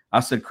ago, I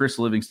said Chris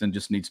Livingston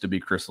just needs to be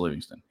Chris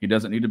Livingston. He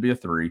doesn't need to be a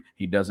 3.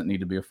 He doesn't need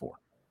to be a 4.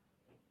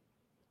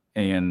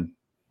 And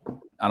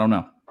I don't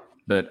know,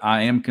 but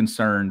I am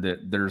concerned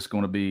that there's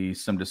going to be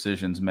some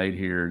decisions made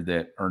here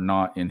that are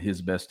not in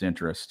his best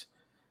interest,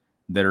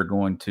 that are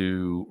going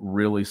to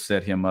really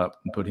set him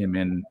up and put him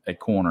in a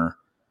corner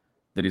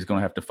that he's going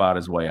to have to fight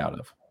his way out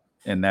of.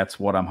 And that's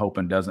what I'm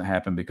hoping doesn't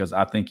happen, because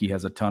I think he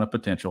has a ton of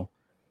potential.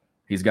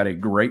 He's got a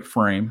great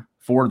frame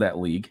for that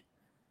league.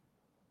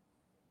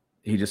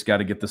 He just got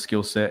to get the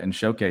skill set and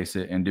showcase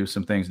it and do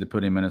some things to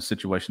put him in a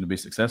situation to be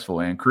successful.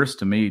 And Chris,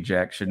 to me,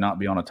 Jack, should not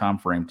be on a time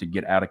frame to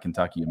get out of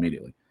Kentucky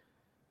immediately.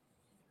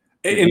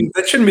 And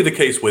that shouldn't be the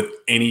case with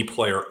any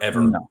player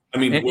ever. No. I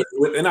mean,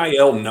 with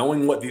NIL,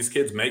 knowing what these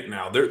kids make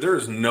now, there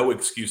is no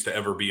excuse to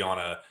ever be on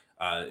an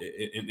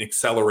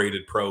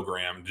accelerated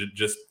program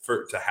just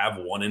to have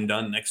one and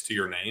done next to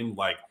your name.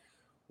 Like,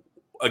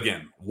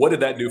 again, what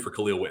did that do for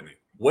Khalil Whitney?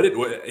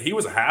 He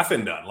was a half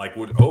and done. Like,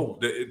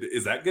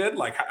 is that good?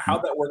 Like,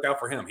 how'd that work out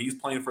for him? He's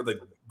playing for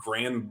the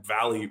Grand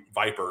Valley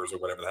Vipers or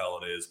whatever the hell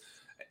it is,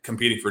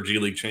 competing for G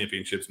League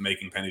championships,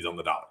 making pennies on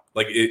the dollar.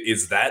 Like,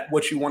 is that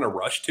what you want to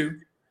rush to?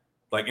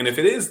 Like, and if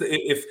it is,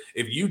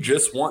 if you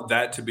just want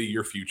that to be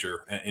your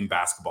future in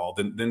basketball,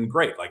 then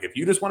great. Like, if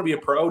you just want to be a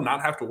pro,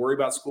 not have to worry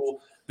about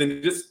school,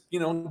 then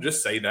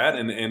just say that.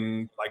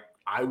 And like,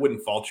 I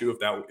wouldn't fault you if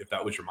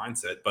that was your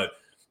mindset. But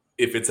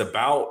if it's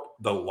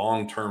about the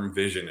long-term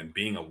vision and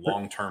being a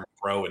long-term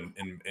pro and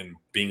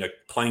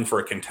playing for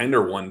a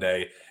contender one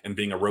day and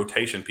being a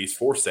rotation piece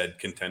for said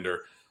contender,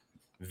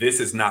 this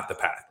is not the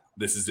path.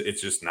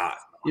 It's just not.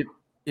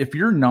 If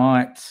you're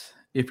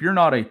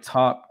not a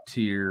top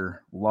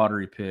tier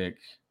lottery pick,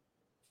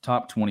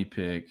 top 20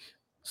 pick,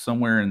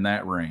 somewhere in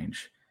that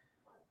range,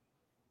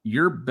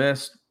 your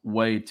best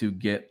way to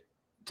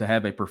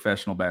have a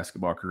professional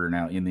basketball career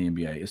now in the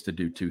NBA is to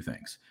do 2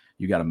 things.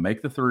 You got to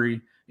make the 3,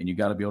 and you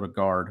got to be able to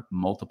guard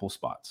multiple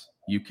spots.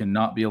 You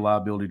cannot be a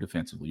liability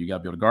defensively. You got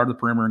to be able to guard the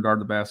perimeter and guard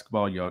the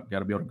basketball. You got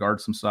to be able to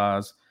guard some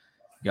size.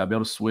 You got to be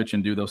able to switch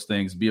and do those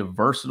things. Be a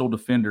versatile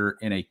defender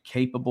and a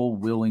capable,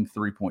 willing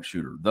 3-point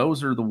shooter.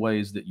 Those are the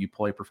ways that you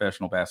play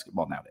professional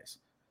basketball nowadays.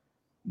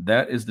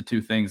 That is the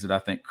 2 things that I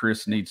think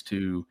Chris needs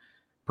to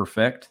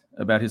perfect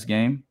about his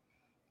game,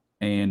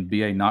 and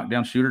be a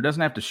knockdown shooter.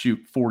 Doesn't have to shoot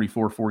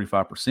 44,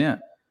 45%,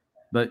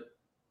 but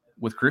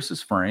with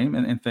Chris's frame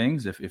and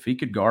things, if he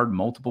could guard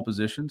multiple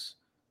positions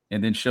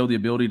and then show the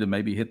ability to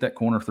maybe hit that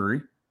corner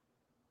three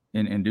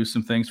and do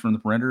some things from the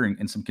perimeter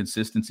and some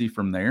consistency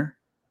from there,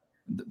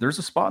 there's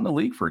a spot in the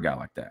league for a guy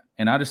like that.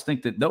 And I just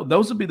think that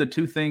those would be the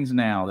two things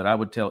now that I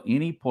would tell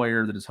any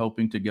player that is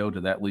hoping to go to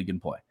that league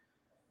and play.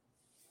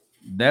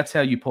 That's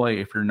how you play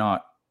if you're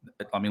not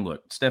 – I mean,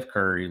 look, Steph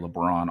Curry,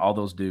 LeBron, all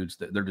those dudes,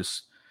 they're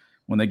just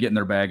 – when they get in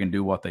their bag and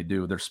do what they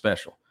do, they're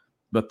special.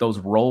 But those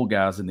role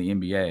guys in the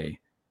NBA,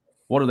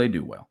 what do they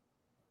do well?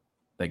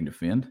 They can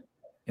defend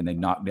and they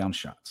knock down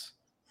shots.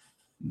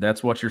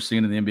 That's what you're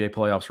seeing in the NBA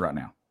playoffs right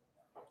now.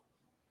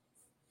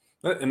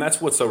 And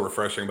that's what's so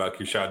refreshing about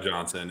Keshad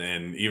Johnson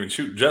and even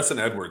Justin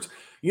Edwards.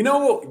 You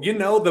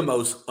know the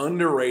most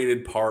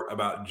underrated part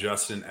about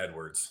Justin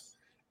Edwards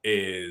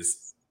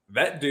is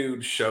that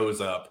dude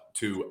shows up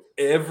to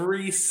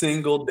every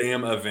single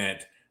damn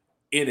event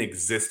in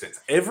existence.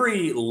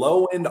 Every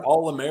low-end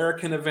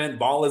All-American event,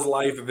 Ball is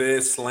Life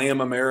this,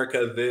 Slam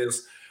America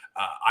this,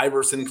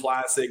 Iverson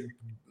Classic.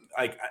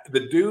 Like,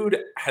 the dude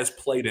has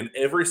played in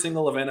every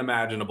single event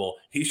imaginable.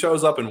 He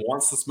shows up and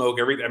wants to smoke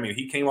everything. I mean,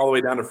 he came all the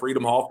way down to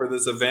Freedom Hall for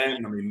this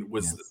event. I mean,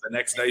 the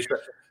next day.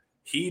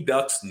 He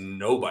ducks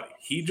nobody.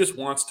 He just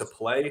wants to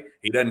play.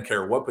 He doesn't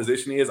care what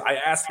position he is. I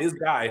asked his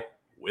guy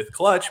with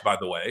Clutch, by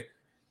the way.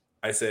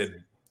 I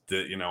said,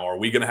 are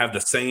we going to have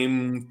the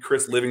same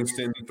Chris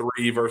Livingston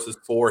 3 versus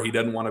 4? He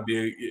doesn't want to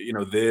be,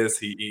 this.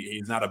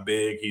 He's not a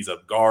big. He's a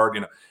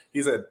guard.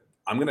 He said,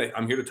 I'm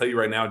here to tell you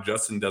right now,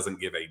 Justin doesn't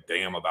give a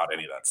damn about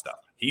any of that stuff.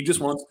 He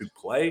just wants to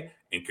play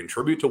and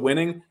contribute to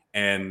winning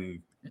and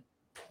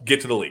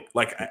get to the league.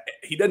 Like,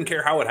 he doesn't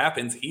care how it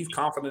happens. He's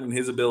confident in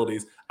his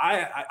abilities.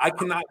 I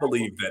cannot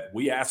believe that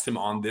we asked him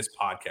on this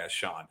podcast,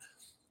 Sean.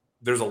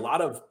 There's a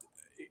lot of,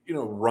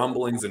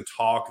 rumblings and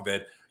talk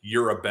that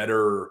you're a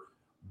better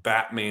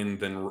Batman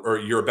or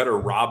you're a better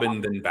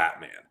Robin than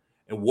Batman.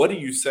 And what do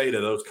you say to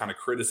those kind of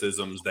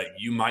criticisms that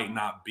you might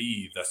not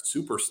be the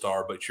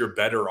superstar, but you're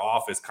better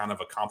off as kind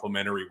of a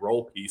complimentary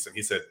role piece? And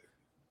he said,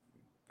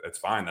 that's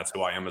fine. That's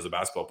who I am as a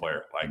basketball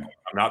player. Like,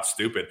 I'm not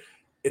stupid.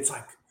 It's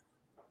like,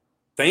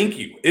 thank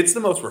you. It's the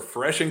most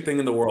refreshing thing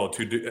in the world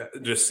to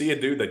just see a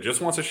dude that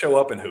just wants to show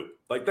up and hoop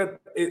like that.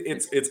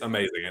 It's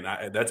amazing.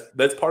 And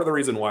that's part of the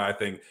reason why I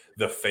think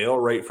the fail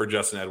rate for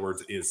Justin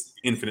Edwards is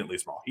infinitely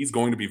small. He's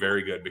going to be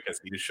very good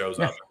because he just shows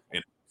up.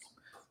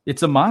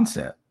 It's a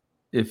mindset.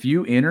 If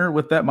you enter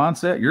with that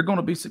mindset, you're going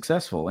to be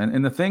successful.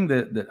 And the thing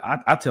that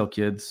I tell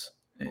kids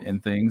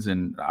and things,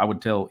 and I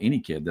would tell any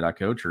kid that I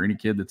coach or any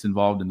kid that's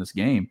involved in this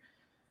game,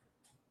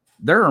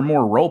 there are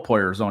more role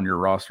players on your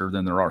roster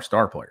than there are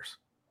star players.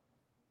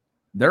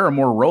 There are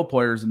more role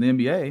players in the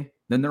NBA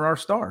than there are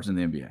stars in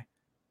the NBA,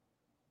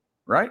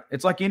 right?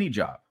 It's like any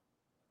job.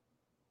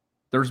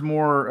 There's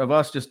more of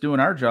us just doing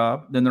our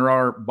job than there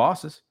are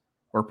bosses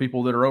or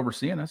people that are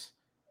overseeing us.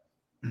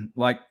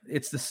 Like,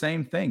 it's the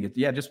same thing.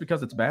 Just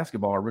because it's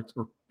basketball or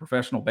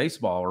professional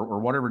baseball or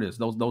whatever it is,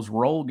 those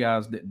role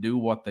guys that do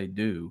what they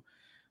do,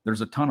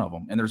 there's a ton of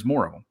them, and there's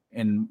more of them,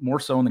 and more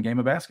so in the game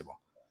of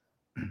basketball.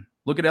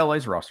 Look at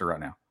LA's roster right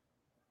now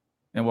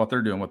and what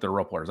they're doing with their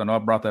role players. I know I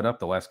brought that up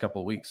the last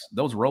couple of weeks.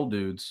 Those role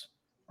dudes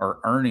are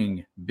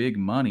earning big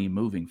money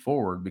moving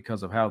forward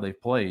because of how they've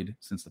played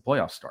since the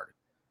playoffs started.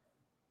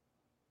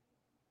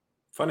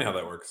 Funny how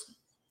that works.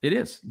 It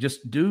is.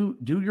 Just do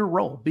your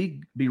role.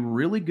 Be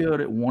really good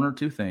at one or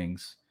two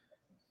things,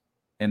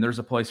 and there's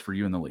a place for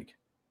you in the league.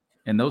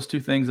 And those two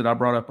things that I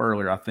brought up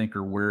earlier, I think,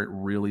 are where it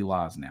really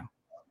lies now.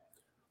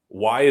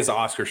 Why is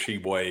Oscar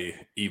Tshiebwe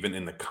even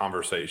in the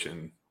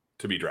conversation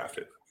to be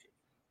drafted?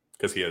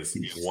 Because he has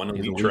one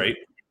elite trait.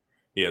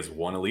 He has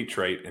one elite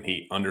trait, and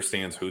he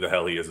understands who the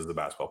hell he is as a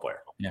basketball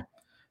player. Yeah.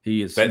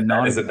 He is. That's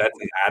an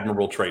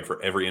admirable trait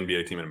for every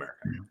NBA team in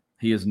America.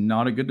 He is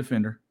not a good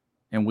defender,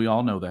 and we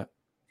all know that.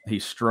 He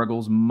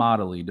struggles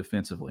mightily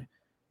defensively.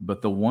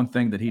 But the one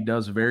thing that he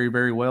does very,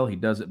 very well, he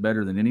does it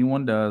better than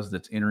anyone does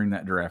that's entering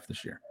that draft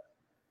this year.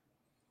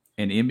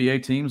 And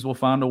NBA teams will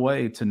find a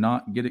way to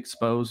not get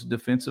exposed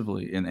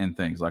defensively and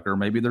things like, or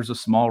maybe there's a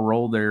small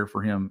role there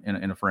for him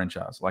in a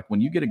franchise. Like, when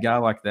you get a guy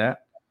like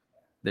that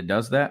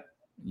does that,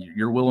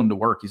 you're willing to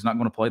work. He's not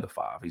going to play the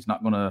 5. He's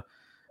not going to,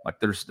 like,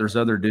 there's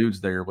other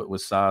dudes there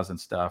with size and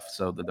stuff.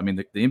 So, the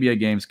NBA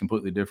game is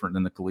completely different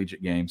than the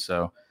collegiate game.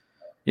 So,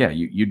 yeah,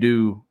 you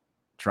do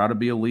try to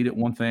be elite at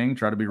one thing,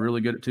 try to be really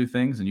good at two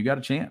things, and you got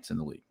a chance in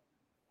the league.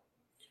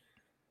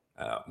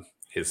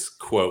 His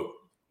quote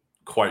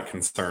quite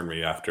concerned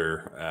me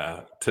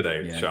after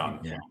today, Sean.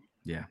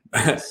 Yeah.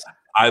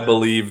 I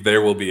believe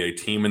there will be a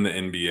team in the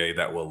NBA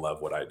that will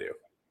love what I do.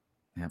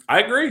 Yep.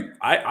 I agree.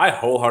 I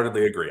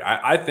wholeheartely agree.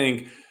 I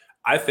think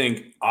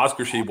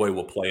Oscar Tshiebwe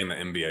will play in the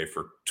NBA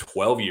for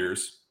 12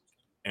 years,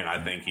 and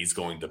I think he's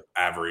going to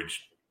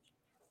average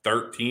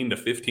 13 to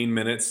 15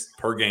 minutes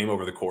per game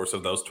over the course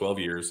of those 12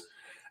 years.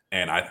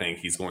 And I think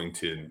he's going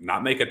to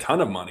not make a ton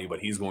of money, but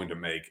he's going to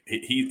make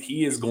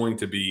he is going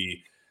to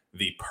be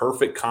the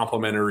perfect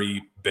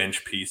complementary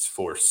bench piece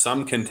for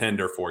some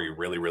contender for a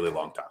really, really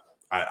long time.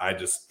 I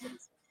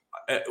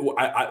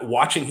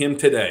watching him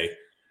today,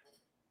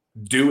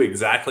 do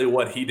exactly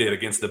what he did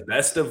against the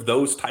best of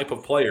those type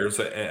of players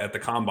at the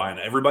combine,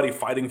 everybody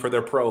fighting for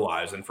their pro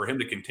lives, and for him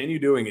to continue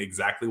doing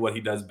exactly what he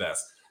does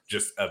best,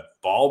 just a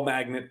ball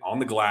magnet on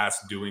the glass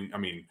doing, I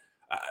mean,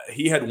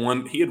 he had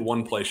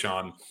one play,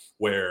 Sean,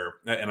 where,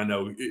 and I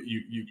know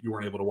you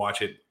weren't able to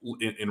watch it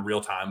in real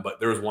time, but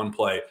there was one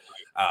play,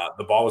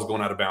 the ball was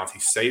going out of bounds.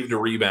 He saved a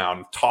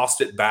rebound, tossed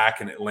it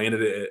back, and it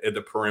landed at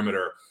the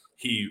perimeter.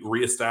 He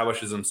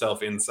reestablishes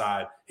himself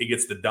inside. He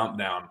gets the dump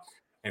down.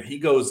 And he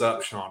goes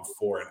up, Sean,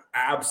 for an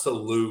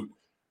absolute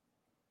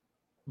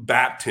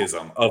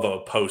baptism of a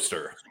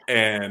poster.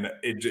 And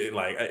it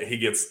like he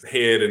gets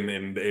hit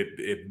and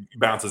it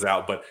bounces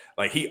out. But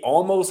like he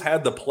almost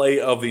had the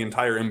play of the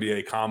entire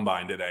NBA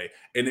combine today.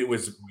 And it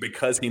was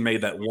because he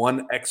made that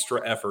one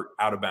extra effort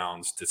out of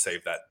bounds to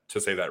save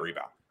that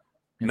rebound.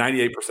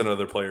 98% of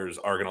other players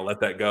are going to let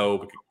that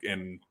go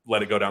and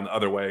let it go down the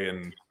other way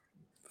and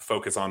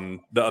focus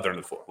on the other end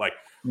of the floor. Like,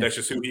 that's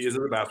just who he is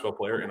as a basketball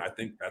player, and I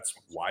think that's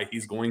why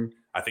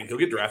I think he'll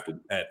get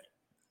drafted at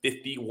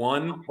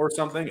 51 or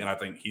something, and I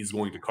think he's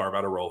going to carve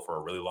out a role for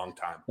a really long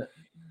time.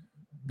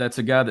 That's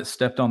a guy that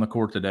stepped on the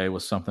court today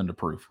with something to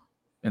prove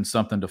and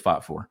something to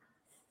fight for.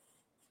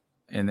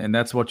 And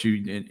that's what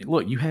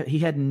he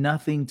had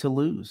nothing to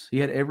lose. He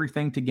had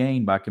everything to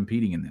gain by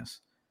competing in this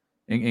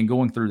and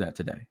going through that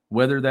today.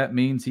 Whether that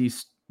means he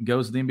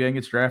goes to the NBA and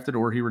gets drafted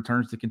or he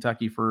returns to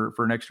Kentucky for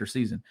an extra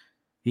season,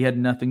 he had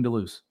nothing to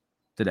lose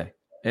today.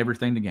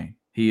 Everything to gain.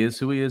 He is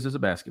who he is as a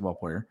basketball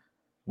player.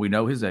 We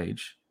know his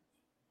age.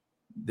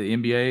 The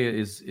NBA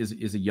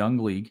is a young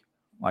league.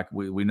 Like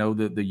we know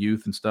the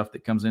youth and stuff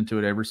that comes into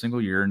it every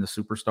single year, and the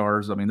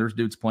superstars. I mean, there's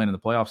dudes playing in the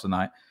playoffs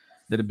tonight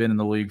that have been in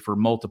the league for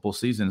multiple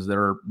seasons that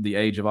are the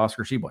age of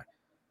Oscar Tshiebwe.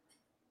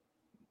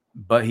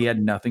 But he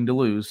had nothing to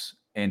lose,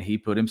 and he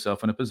put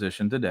himself in a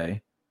position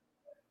today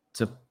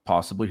to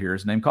possibly hear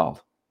his name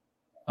called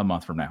a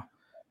month from now.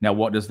 Now,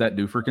 what does that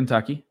do for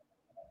Kentucky?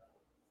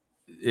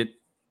 It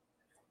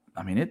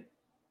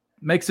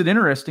makes it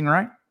interesting,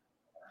 right?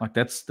 Like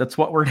that's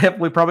what we're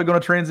definitely probably going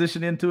to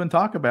transition into and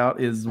talk about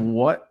is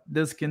what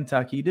does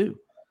Kentucky do?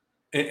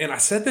 And I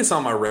said this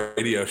on my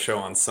radio show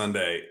on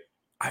Sunday.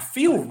 I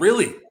feel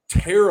really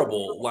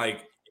terrible.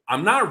 Like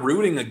I'm not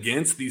rooting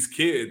against these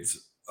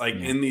kids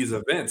in these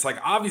events. Like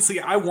obviously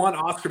I want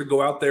Oscar to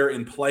go out there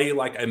and play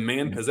like a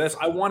man possessed.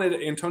 I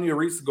wanted Antonio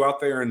Reeves to go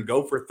out there and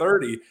go for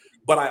 30.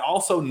 But I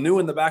also knew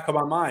in the back of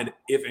my mind,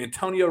 if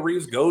Antonio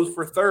Reeves goes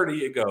for 30,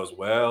 it goes,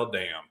 well,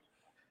 damn,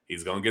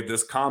 he's going to get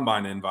this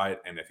combine invite.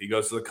 And if he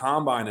goes to the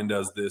combine and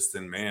does this,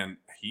 then, man,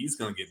 he's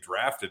going to get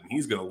drafted and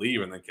he's going to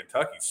leave. And then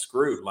Kentucky's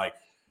screwed. Like,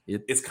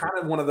 it's kind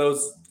of one of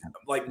those,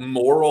 like,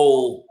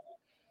 moral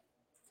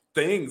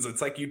things.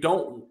 It's like you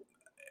don't –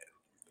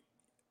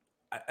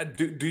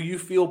 do you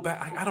feel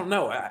bad? I don't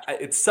know.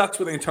 It sucks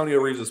with Antonio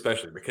Reeves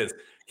especially because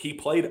he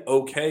played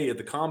okay at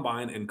the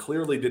combine and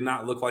clearly did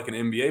not look like an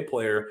NBA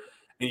player.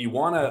 And you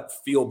want to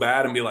feel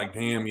bad and be like,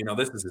 damn,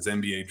 this is his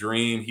NBA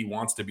dream. He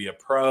wants to be a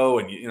pro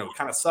and, it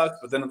kind of sucks.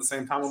 But then at the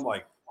same time, I'm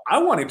like,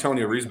 I want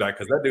Antonio Reeves back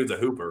because that dude's a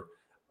hooper.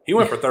 He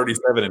went for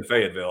 37 in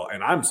Fayetteville,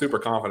 and I'm super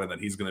confident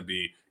that he's going to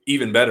be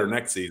even better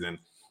next season.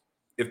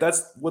 If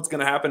that's what's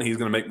going to happen, he's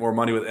going to make more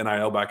money with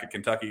NIL back at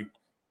Kentucky.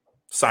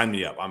 Sign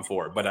me up. I'm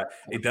for it. But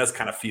it does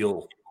kind of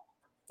feel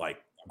like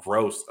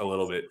gross a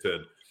little bit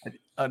to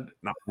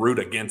not root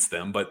against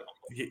them, but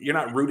you're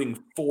not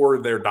rooting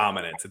for their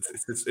dominance.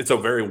 It's a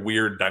very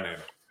weird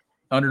dynamic.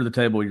 Under the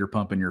table, you're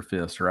pumping your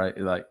fist, right?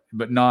 Like,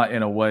 but not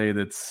in a way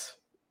that's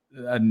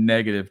a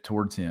negative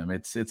towards him.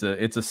 It's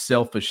a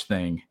selfish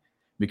thing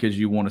because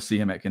you want to see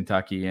him at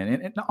Kentucky.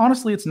 And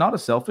honestly, it's not a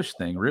selfish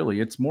thing,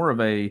 really. It's more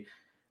of I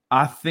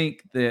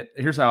think that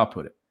here's how I'll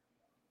put it.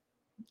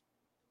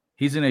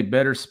 He's in a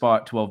better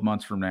spot 12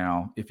 months from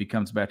now if he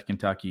comes back to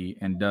Kentucky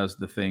and does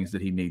the things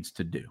that he needs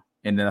to do.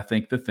 And then I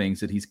think the things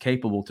that he's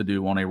capable to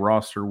do on a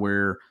roster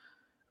where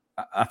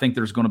I think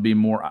there's going to be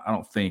more.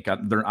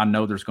 I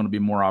know there's going to be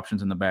more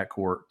options in the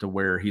backcourt to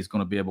where he's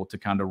going to be able to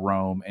kind of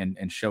roam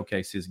and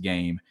showcase his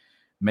game,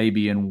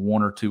 maybe in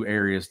one or two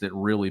areas that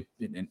really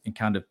and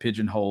kind of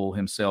pigeonhole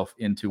himself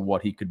into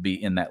what he could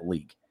be in that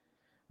league.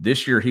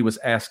 This year, he was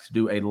asked to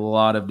do a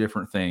lot of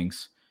different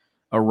things.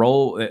 A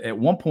role at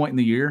one point in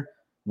the year,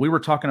 we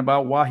were talking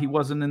about why he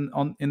wasn't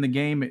in the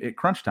game at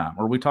crunch time,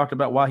 or we talked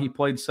about why he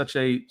played such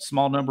a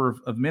small number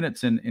of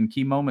minutes in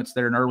key moments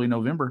there in early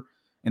November.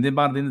 And then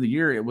by the end of the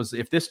year, it was,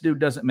 if this dude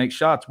doesn't make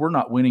shots, we're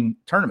not winning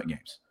tournament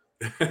games.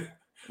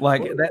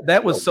 Like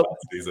that was so.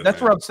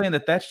 That's what I'm saying.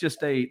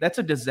 That's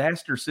a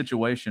disaster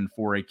situation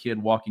for a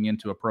kid walking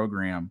into a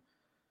program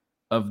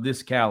of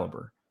this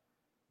caliber.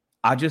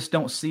 I just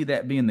don't see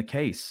that being the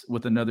case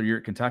with another year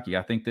at Kentucky.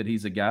 I think that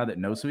he's a guy that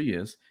knows who he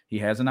is. He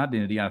has an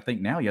identity. And I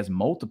think now he has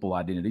multiple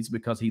identities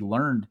because he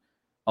learned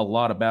a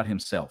lot about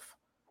himself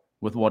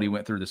with what he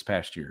went through this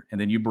past year.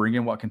 And then you bring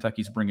in what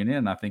Kentucky's bringing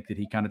in. I think that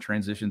he kind of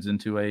transitions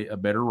into a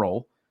better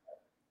role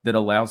that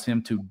allows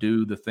him to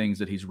do the things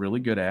that he's really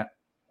good at.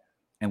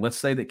 And let's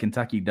say that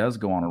Kentucky does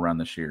go on a run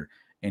this year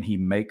and he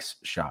makes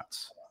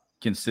shots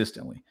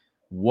consistently.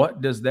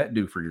 What does that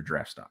do for your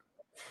draft stock?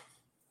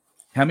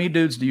 How many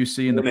dudes do you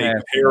see in the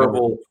past?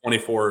 Terrible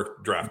 24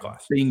 draft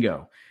class.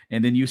 Bingo.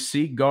 And then you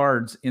see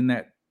guards in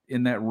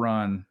that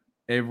run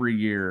every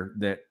year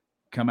that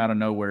come out of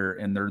nowhere,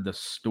 and they're the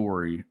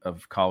story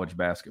of college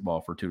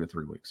basketball for 2 to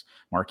 3 weeks.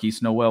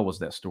 Marquise Noel was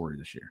that story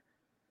this year.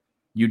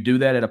 You do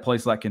that at a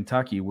place like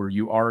Kentucky where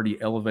you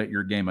already elevate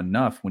your game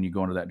enough when you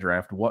go into that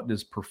draft. What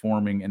does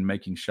performing and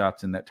making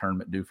shots in that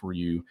tournament do for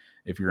you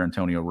if you're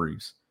Antonio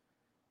Reeves?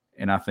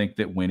 And I think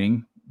that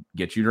winning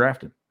gets you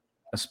drafted,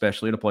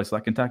 especially at a place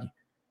like Kentucky.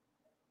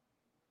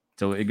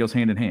 So it goes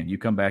hand in hand. You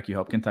come back, you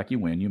help Kentucky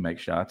win, you make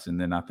shots, and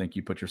then I think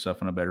you put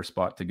yourself in a better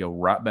spot to go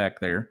right back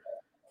there,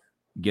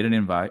 get an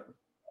invite.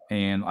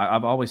 And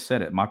I've always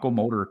said it, Michael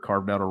Mulder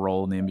carved out a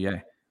role in the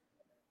NBA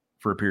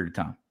for a period of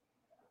time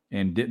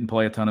and didn't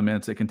play a ton of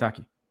minutes at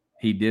Kentucky.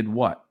 He did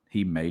what?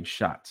 He made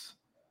shots.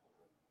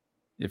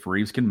 If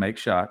Reeves can make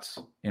shots,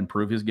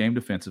 improve his game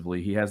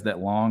defensively, he has that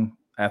long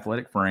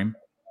athletic frame,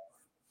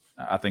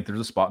 I think there's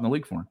a spot in the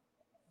league for him.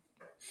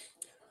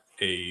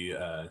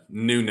 A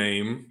new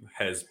name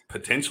has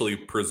potentially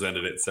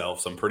presented itself.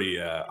 Some pretty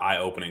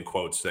eye-opening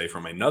quotes today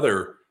from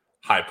another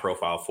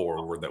high-profile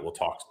forward that we'll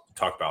talk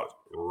about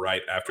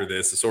right after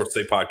this. The Source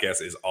State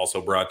Podcast is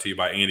also brought to you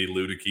by Andy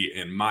Ludicky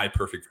and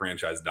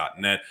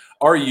MyPerfectFranchise.net.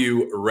 Are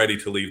you ready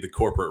to leave the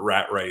corporate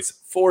rat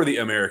race for the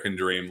American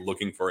dream,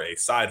 looking for a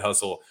side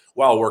hustle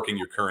while working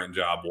your current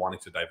job, wanting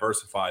to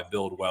diversify,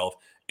 build wealth,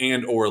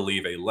 and or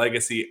leave a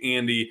legacy?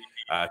 Andy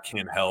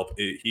can help.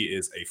 He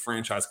is a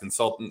franchise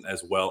consultant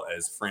as well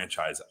as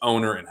franchise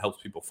owner and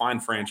helps people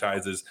find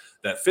franchises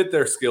that fit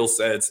their skill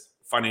sets,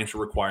 financial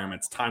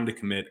requirements, time to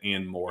commit,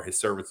 and more. His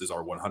services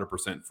are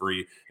 100%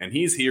 free, and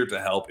he's here to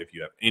help. If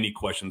you have any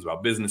questions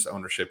about business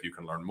ownership, you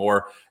can learn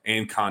more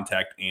and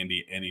contact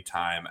Andy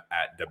anytime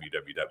at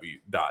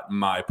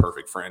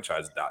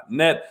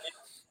www.myperfectfranchise.net.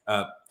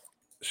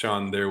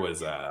 Sean, there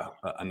was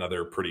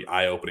another pretty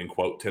eye-opening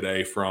quote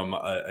today from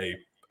a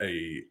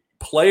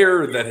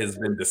player that has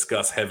been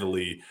discussed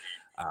heavily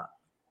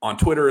on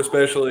Twitter,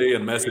 especially,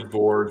 and message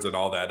boards and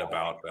all that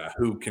about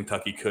who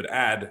Kentucky could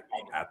add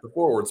at the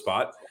forward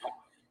spot.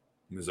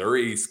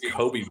 Missouri's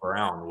Kobe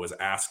Brown was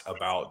asked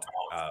about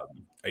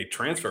a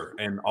transfer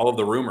and all of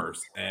the rumors,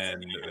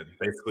 and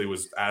basically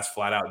was asked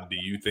flat out, do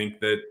you think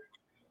that,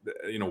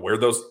 where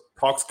those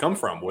talks come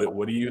from?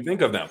 What do you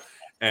think of them?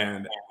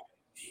 And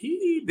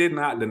he did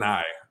not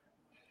deny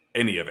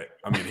any of it.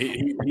 I mean,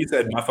 he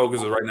said, my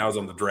focus right now is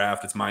on the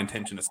draft. It's my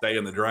intention to stay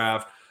in the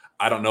draft.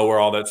 I don't know where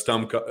all that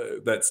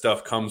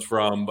stuff comes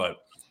from, but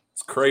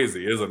it's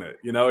crazy, isn't it?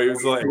 He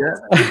was like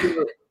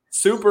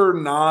super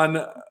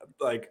non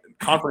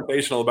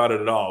confrontational about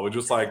it at all. We're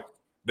just like,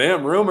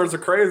 damn, rumors are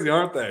crazy,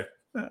 aren't they?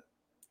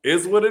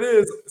 Is what it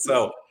is.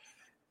 So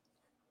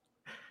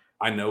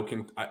I know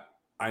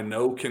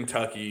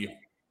Kentucky,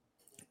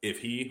 if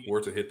he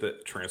were to hit the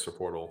transfer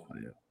portal,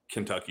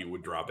 Kentucky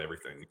would drop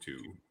everything to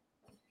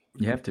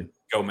You have to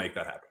go make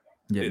that happen.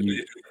 Yeah,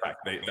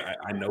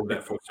 I know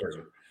that for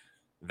certain.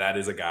 That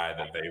is a guy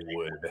that they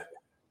would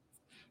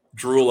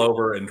drool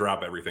over and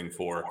drop everything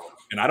for,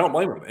 and I don't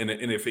blame him. And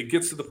if it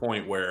gets to the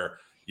point where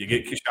you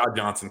get Keshad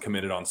Johnson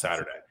committed on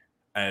Saturday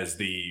as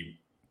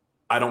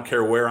I don't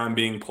care where I'm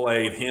being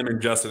played, him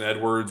and Justin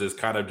Edwards is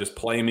kind of just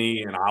play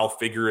me and I'll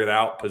figure it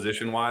out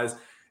position wise,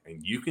 and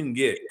you can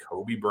get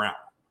Kobe Brown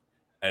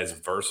as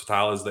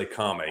versatile as they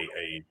come,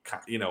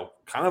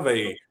 kind of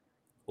a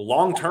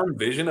long-term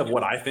vision of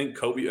what I think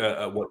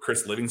what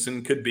Chris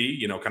Livingston could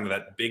be, kind of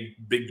that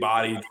big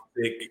body,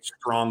 thick,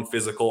 strong,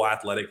 physical,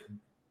 athletic,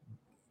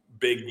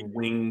 big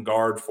wing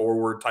guard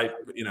forward type,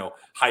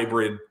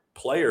 hybrid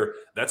player.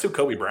 That's who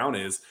Kobe Brown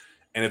is.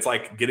 And it's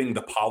like getting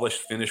the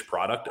polished finished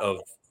product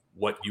of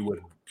what you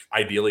would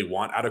ideally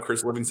want out of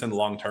Chris Livingston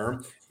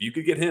long-term. You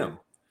could get him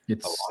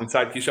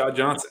alongside Keshad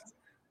Johnson,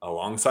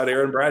 alongside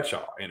Aaron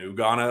Bradshaw and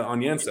Ugonna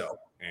Onyenso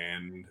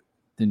and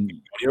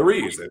Antonio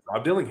Reeves and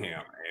Rob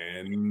Dillingham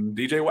and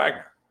DJ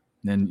Wagner.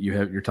 Then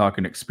you're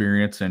talking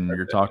experience, and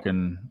you're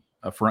talking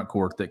a front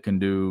court that can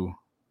do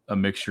a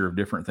mixture of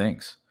different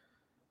things,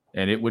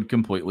 and it would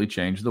completely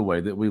change the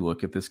way that we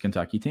look at this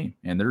Kentucky team.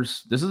 And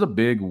this is a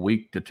big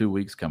week to 2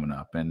 weeks coming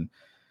up, and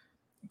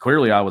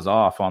clearly I was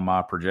off on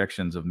my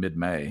projections of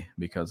mid-May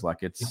because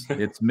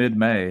it's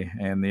mid-May,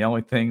 and the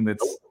only thing that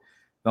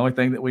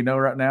we know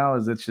right now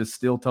is it's just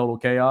still total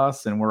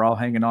chaos, and we're all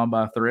hanging on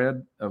by a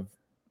thread of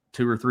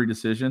 2 or 3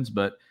 decisions,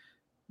 but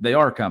they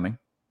are coming.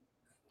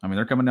 I mean,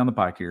 they're coming down the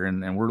pike here,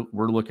 and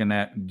we're looking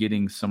at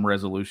getting some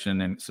resolution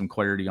and some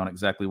clarity on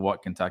exactly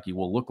what Kentucky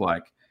will look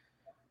like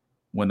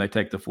when they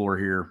take the floor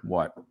here.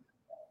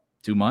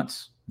 2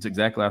 months?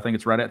 I think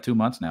it's right at 2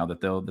 months now that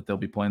they'll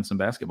be playing some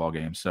basketball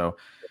games. So,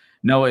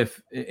 no,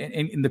 if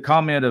in the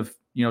comment of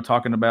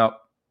talking about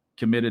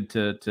committed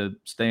to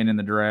staying in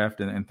the draft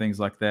and things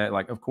like that,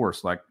 of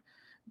course,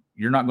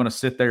 you're not going to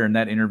sit there in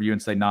that interview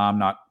and say, "No,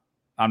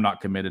 I'm not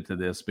committed to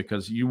this,"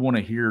 because you want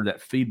to hear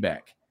that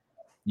feedback.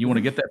 You want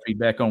to get that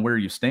feedback on where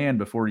you stand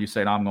before you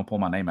say, "No, I'm going to pull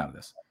my name out of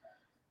this."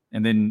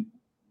 And then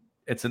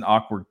it's an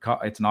awkward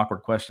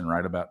question,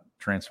 right, about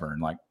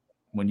transferring.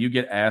 When you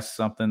get asked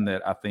something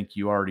that I think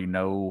you already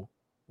know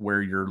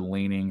where you're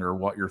leaning or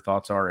what your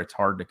thoughts are, it's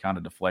hard to kind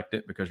of deflect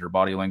it because your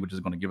body language is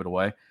going to give it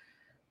away.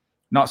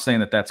 Not saying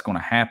that that's going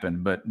to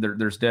happen, but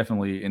there's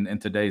definitely in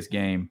today's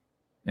game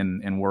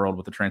and world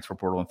with the transfer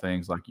portal and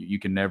things, like you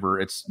can never,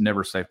 it's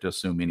never safe to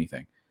assume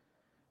anything.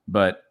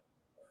 But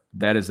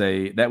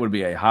that would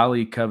be a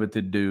highly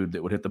coveted dude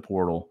that would hit the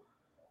portal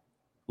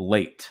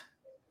late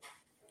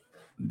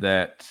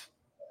that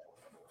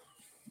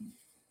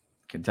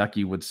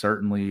Kentucky would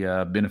certainly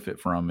benefit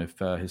from if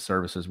his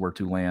services were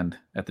to land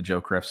at the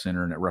Joe Kreft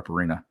Center and at Rupp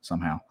Arena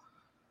somehow.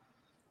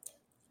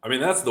 I mean,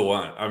 that's the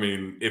one. I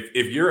mean,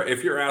 if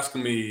you're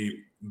asking me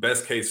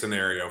best case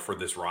scenario for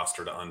this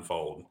roster to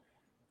unfold,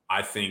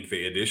 I think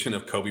the addition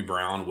of Kobe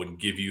Brown would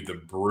give you the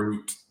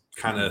brute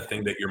kind of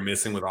thing that you're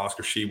missing with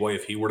Oscar Tshiebwe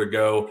if he were to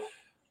go,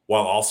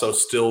 while also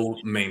still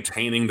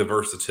maintaining the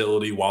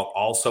versatility, while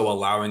also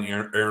allowing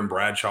Aaron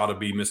Bradshaw to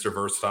be Mr.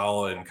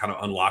 Versatile and kind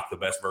of unlock the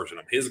best version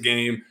of his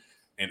game.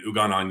 And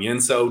Ugon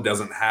Onyenso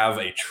doesn't have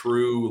a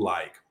true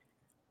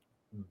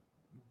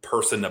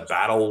person to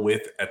battle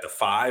with at the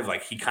 5.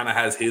 Like, he kind of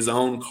has his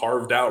own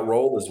carved out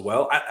role as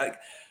well.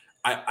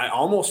 I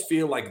almost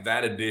feel like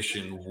that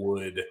addition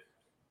would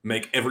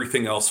make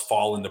everything else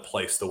fall into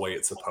place the way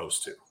it's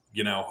supposed to.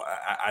 You know,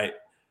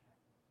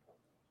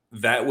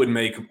 that would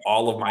make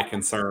all of my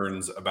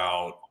concerns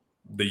about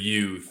the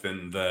youth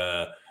and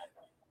the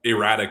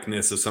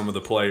erraticness of some of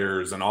the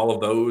players and all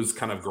of those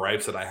kind of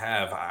gripes that I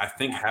have. I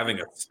think having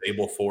a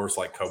stable force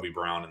like Kobe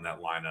Brown in that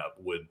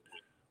lineup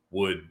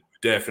would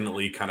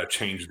definitely kind of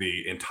change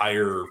the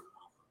entire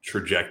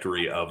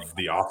trajectory of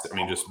the off. I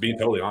mean, just being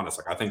totally honest,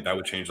 like, I think that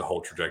would change the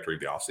whole trajectory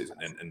of the offseason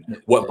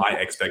and what my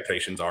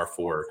expectations are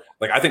for,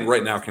 like, I think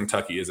right now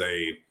Kentucky is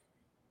a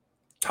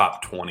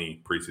top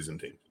 20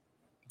 preseason team.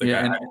 I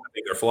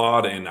think they're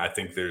flawed, and I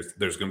think there's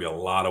going to be a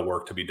lot of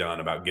work to be done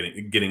about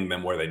getting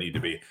them where they need to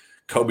be.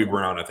 Kobe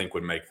Brown, I think,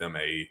 would make them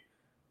a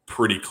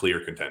pretty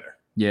clear contender.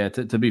 Yeah,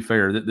 to be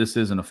fair, this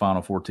isn't a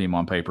Final Four team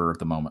on paper at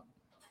the moment,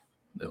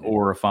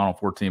 or a Final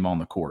Four team on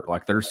the court.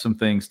 Like, there's some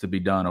things to be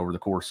done over the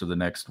course of the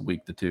next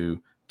week to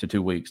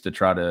 2 weeks to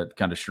try to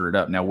kind of sure it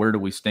up. Now, where do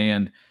we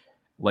stand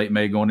late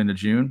May going into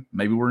June?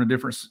 Maybe we're in a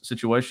different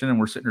situation, and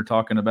we're sitting here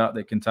talking about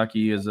that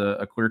Kentucky is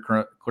a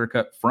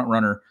clear-cut front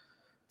runner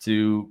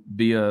to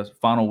be a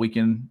final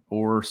weekend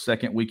or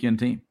second weekend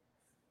team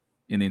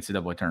in the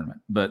NCAA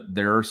tournament. But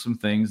there are some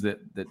things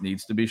that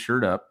needs to be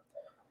shored up.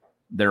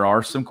 There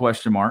are some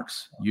question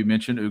marks. You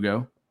mentioned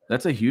Ugo.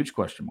 That's a huge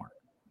question mark.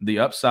 The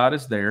upside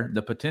is there.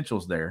 The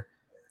potential's there.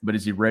 But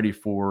is he ready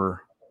to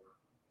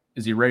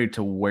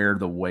wear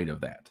the weight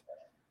of that?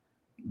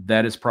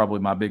 That is probably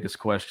my biggest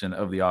question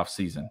of the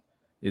offseason.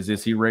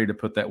 Is he ready to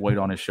put that weight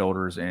on his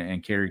shoulders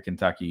and carry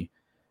Kentucky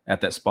at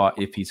that spot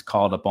if he's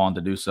called upon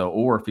to do so,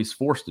 or if he's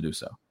forced to do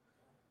so?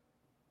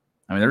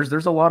 I mean,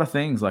 there's a lot of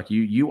things. Like,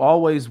 you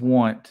always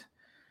want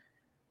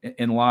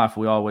in life,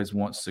 we always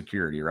want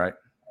security, right?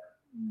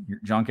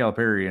 John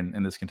Calipari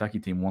and this Kentucky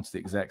team wants the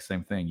exact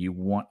same thing. You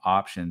want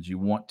options. You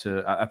want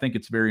to, I think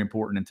it's very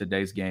important in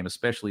today's game,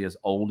 especially as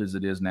old as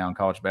it is now in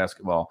college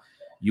basketball.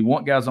 You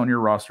want guys on your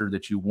roster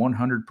that you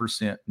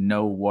 100%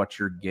 know what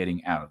you're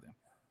getting out of them.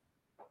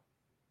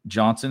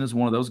 Johnson is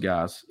one of those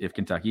guys if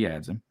Kentucky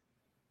adds him.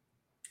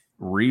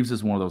 Reeves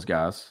is one of those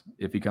guys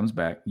if he comes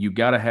back. You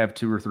got to have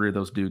 2 or 3 of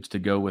those dudes to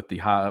go with the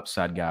high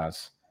upside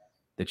guys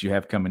that you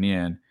have coming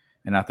in.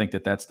 And I think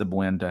that's the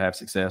blend to have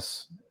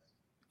success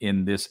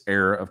in this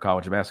era of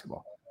college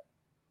basketball,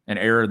 an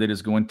era that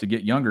is going to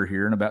get younger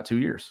here in about 2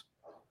 years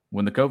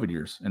when the COVID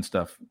years and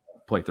stuff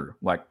play through.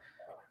 Like,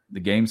 the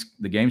game's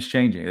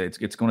changing.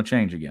 It's going to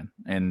change again.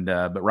 And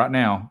but right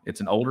now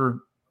it's an older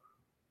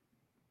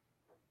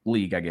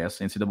league, I guess,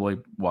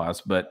 NCAA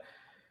wise, but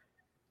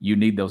you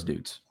need those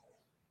dudes.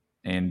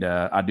 And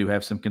I do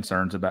have some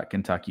concerns about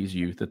Kentucky's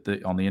youth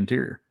on the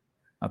interior.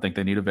 I think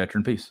they need a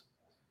veteran piece.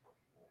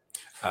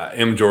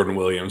 M. Jordan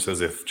Williams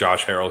says if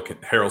Josh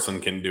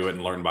Harrelson can do it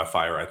and learn by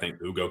fire, I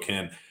think Ugo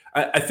can.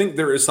 I think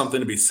there is something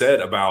to be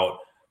said about,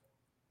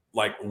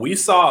 like, we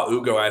saw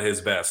Ugo at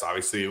his best.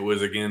 Obviously, it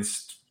was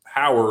against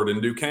Howard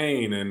and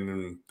Duquesne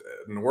and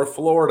North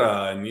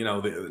Florida and, you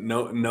know, the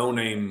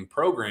no-name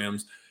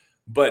programs.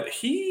 But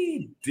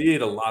he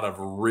did a lot of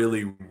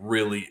really,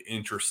 really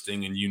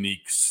interesting and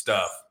unique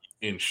stuff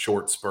in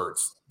short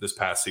spurts this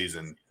past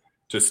season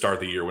to start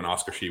the year when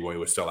Oscar Tshiebwe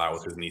was still out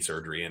with his knee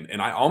surgery.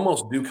 And I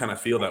almost do kind of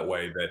feel that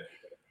way, that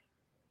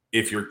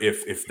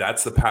if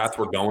that's the path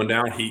we're going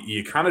down,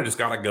 you kind of just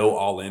got to go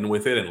all in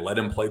with it and let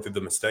him play through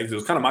the mistakes. It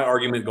was kind of my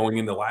argument going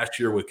into last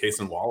year with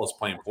Cason Wallace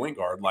playing point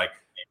guard. Like,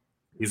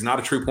 he's not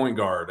a true point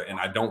guard, and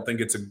I don't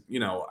think it's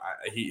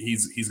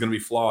he's going to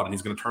be flawed and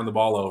he's going to turn the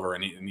ball over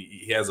and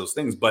he has those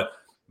things. But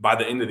by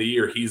the end of the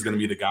year, he's going to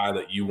be the guy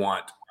that you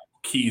want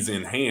keys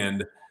in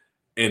hand.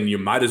 And you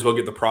might as well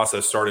get the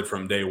process started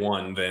from day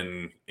one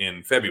than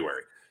in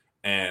February.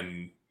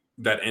 And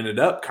that ended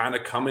up kind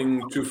of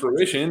coming to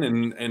fruition.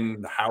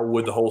 And how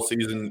would the whole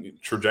season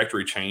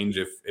trajectory change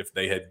if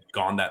they had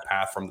gone that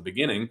path from the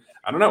beginning?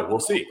 I don't know.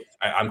 We'll see.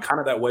 I'm kind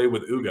of that way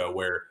with Ugo,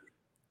 where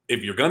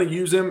if you're going to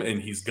use him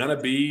and he's going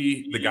to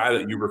be the guy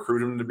that you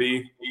recruit him to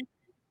be,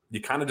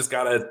 you kind of just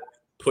got to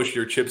push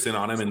your chips in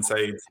on him and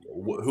say,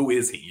 who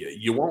is he?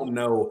 You won't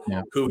know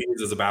who he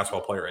is as a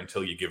basketball player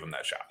until you give him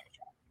that shot.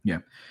 Yeah.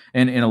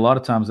 And a lot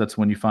of times that's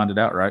when you find it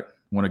out, right?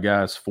 When a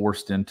guy is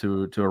forced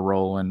into a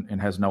role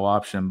and has no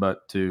option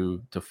but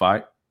to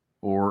fight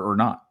or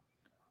not.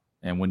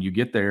 And when you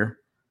get there,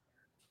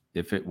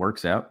 if it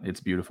works out, it's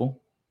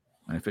beautiful.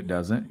 And if it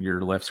doesn't,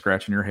 you're left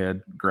scratching your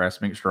head,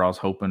 grasping at straws,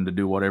 hoping to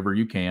do whatever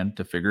you can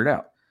to figure it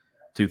out.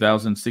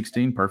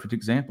 2016, perfect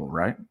example,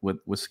 right? With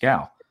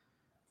Scal.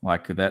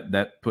 Like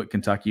that put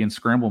Kentucky in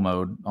scramble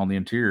mode on the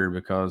interior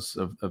because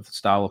of the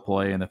style of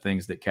play and the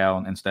things that Cal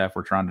and staff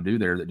were trying to do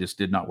there that just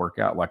did not work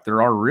out. Like,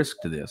 there are risks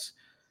to this.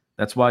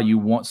 That's why you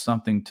want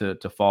something to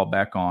fall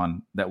back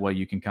on. That way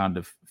you can kind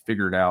of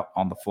figure it out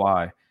on the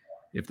fly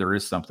if there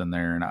is something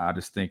there. And I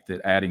just think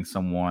that adding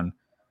someone,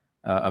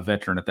 a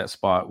veteran at that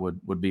spot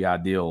would be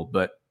ideal.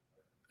 But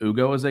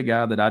Ugo is a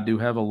guy that I do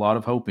have a lot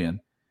of hope in.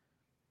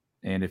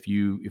 And if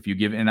you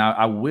give, and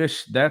I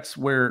wish that's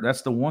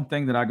the one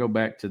thing that I go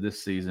back to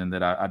this season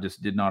that I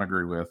just did not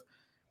agree with.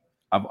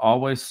 I've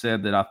always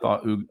said that I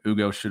thought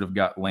Ugo should have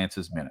got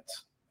Lance's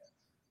minutes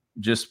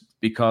just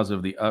because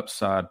of the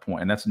upside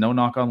point. And that's no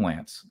knock on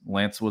Lance.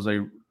 Lance was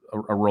a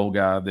role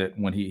guy that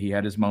when he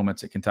had his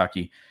moments at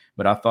Kentucky,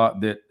 but I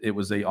thought that it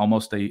was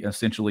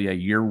essentially a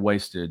year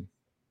wasted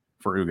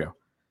for Ugo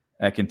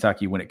at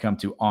Kentucky when it come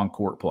to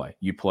on-court play.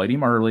 You played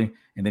him early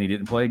and then he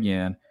didn't play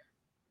again.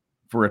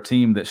 For a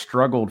team that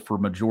struggled for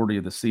majority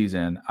of the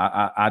season,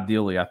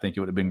 ideally, I think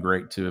it would have been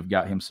great to have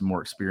got him some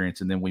more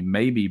experience. And then we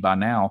maybe by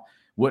now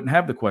wouldn't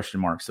have the question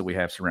marks that we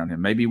have surrounding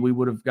him. Maybe we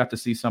would have got to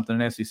see something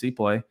in SEC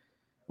play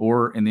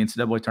or in the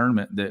NCAA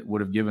tournament that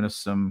would have given us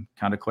some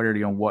kind of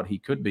clarity on what he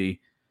could be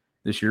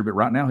this year. But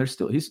right now, he's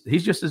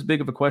just as big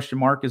of a question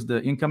mark as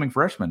the incoming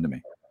freshman to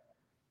me.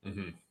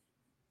 Mm-hmm.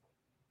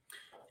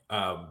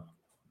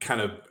 Kind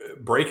of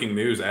breaking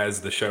news as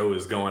the show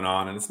is going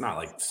on, and it's not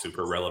like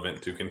super relevant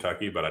to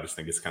Kentucky, but I just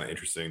think it's kind of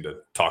interesting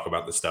to talk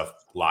about this stuff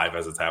live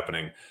as it's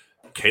happening.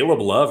 Caleb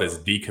Love has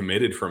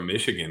decommitted from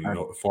Michigan.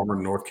 Former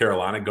North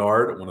Carolina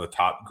guard, one of the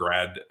top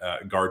grad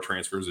guard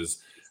transfers,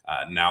 is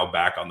now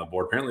back on the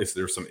board. Apparently, so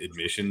there's some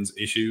admissions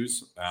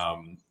issues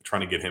trying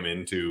to get him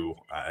into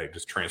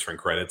just transferring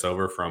credits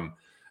over from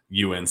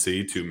UNC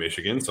to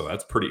Michigan. So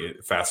that's pretty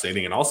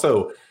fascinating. And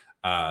also,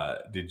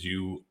 did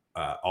you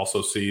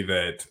also see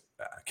that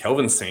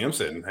Kelvin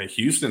Sampson, a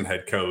Houston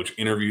head coach,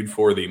 interviewed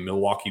for the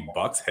Milwaukee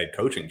Bucks head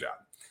coaching job?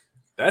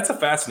 That's a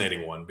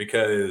fascinating one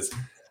because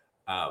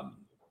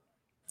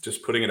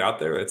just putting it out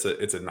there, it's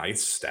a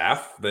nice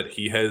staff that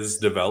he has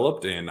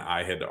developed. And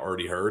I had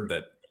already heard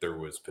that there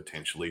was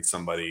potentially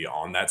somebody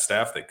on that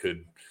staff that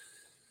could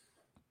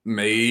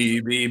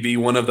maybe be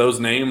one of those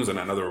names. And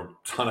another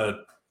ton of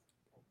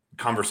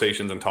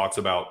conversations and talks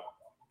about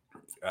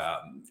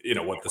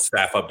what the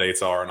staff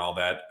updates are and all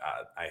that.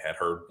 I had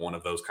heard one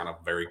of those kind of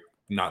very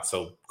not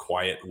so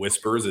quiet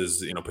whispers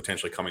is,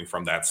 potentially coming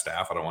from that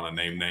staff. I don't want to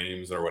name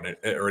names or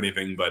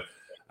anything, but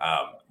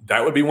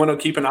that would be one to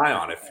keep an eye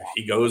on. If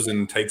he goes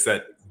and takes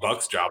that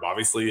Bucks job,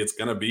 obviously it's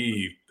going to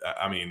be,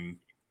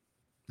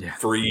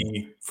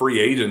 free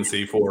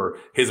agency for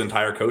his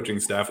entire coaching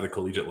staff at the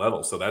collegiate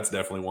level. So that's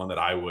definitely one that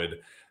I would,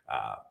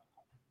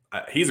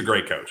 he's a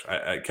great coach.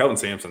 Kelvin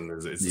Sampson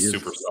is a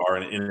superstar.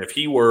 And if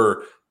he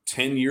were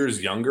 10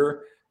 years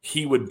younger,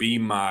 he would be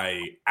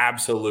my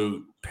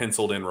absolute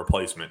penciled in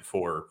replacement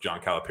for John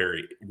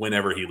Calipari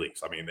whenever he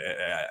leaves. I mean,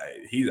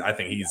 I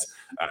think he's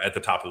at the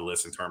top of the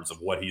list in terms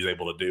of what he's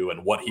able to do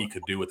and what he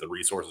could do with the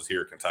resources here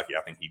at Kentucky.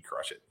 I think he'd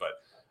crush it. But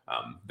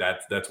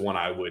that's one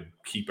I would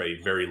keep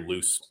a very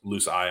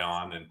loose eye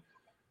on.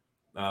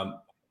 And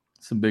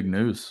some big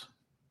news.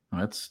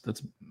 That's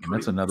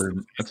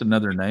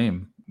another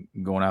name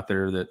going out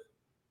there that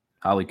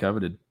highly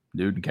coveted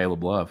dude, and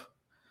Caleb Love.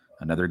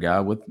 Another guy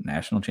with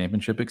national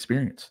championship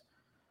experience.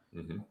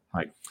 Mm-hmm.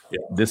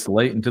 This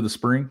late into the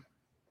spring,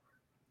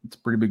 it's a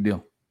pretty big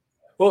deal.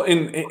 Well,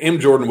 and M.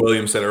 Jordan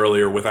Williams said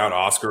earlier, without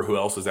Oscar, who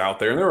else is out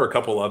there? And there were a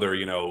couple other,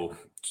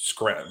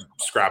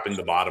 scrapping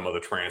the bottom of the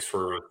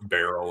transfer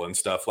barrel and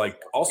stuff.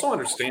 Also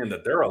understand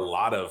that there are a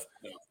lot of,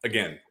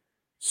 again,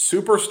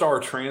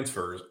 superstar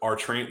transfers are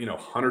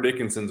Hunter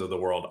Dickinsons of the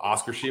world,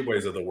 Oscar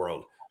Tshiebwe's of the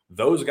world.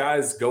 Those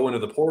guys go into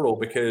the portal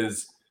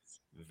because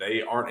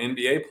they aren't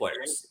NBA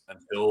players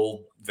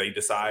until they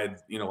decide,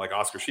 like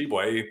Oscar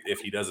Tshiebwe, if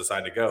he does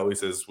decide to go, he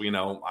says,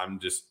 I'm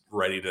just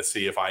ready to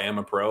see if I am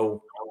a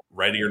pro,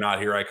 ready or not,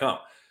 here I come.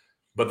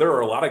 But there are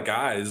a lot of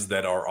guys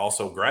that are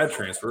also grad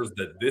transfers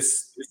that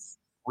this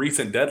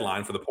recent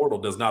deadline for the portal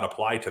does not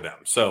apply to them.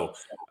 So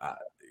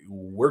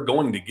we're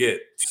going to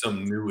get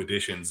some new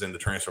additions in the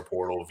transfer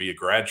portal via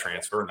grad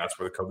transfer, and that's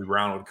where the Kobe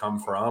Brown would come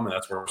from, and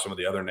that's where some of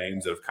the other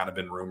names that have kind of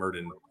been rumored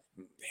and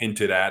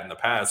hinted at in the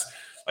past.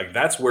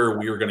 That's where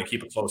we are going to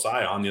keep a close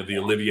eye on, the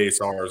Olivier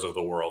Sarrs of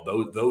the world,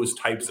 those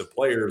types of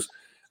players.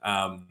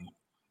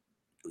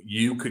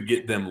 You could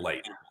get them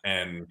late,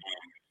 and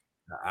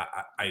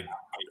I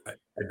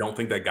don't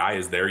think that guy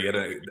is there yet.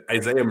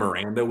 Isaiah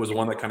Miranda was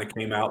one that kind of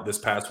came out this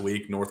past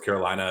week. North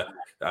Carolina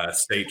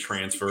state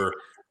transfer,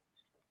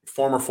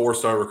 former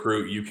 4-star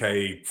recruit.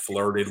 UK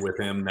flirted with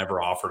him,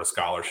 never offered a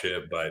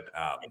scholarship, but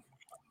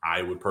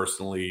I would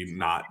personally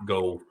not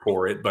go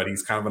for it. But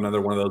he's kind of another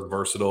one of those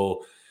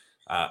versatile,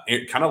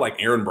 kind of like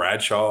Aaron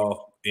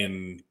Bradshaw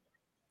in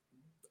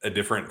a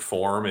different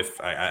form.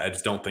 If I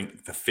just don't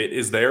think the fit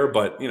is there,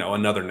 but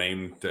another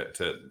name that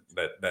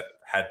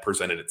had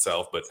presented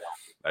itself. But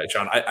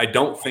Sean, I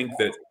don't think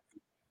that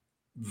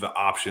the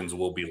options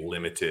will be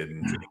limited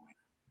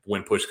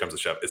when push comes to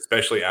shove,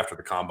 especially after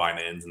the combine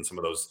ends and some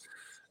of those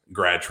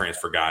grad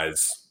transfer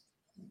guys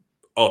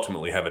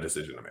ultimately have a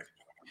decision to make.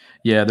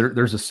 Yeah,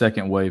 there's a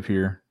second wave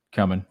here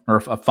coming,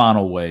 or a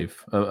final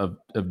wave of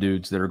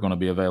dudes that are going to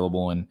be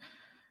available. And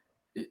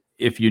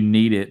if you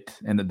need it,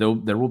 and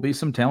there will be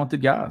some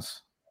talented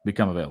guys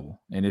become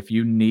available. And if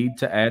you need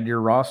to add your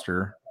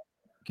roster,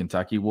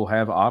 Kentucky will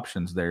have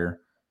options there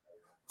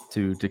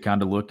to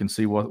kind of look and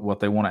see what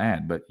they want to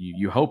add. But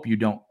you hope you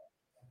don't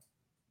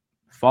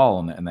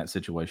fall in that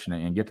situation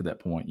and get to that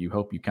point. You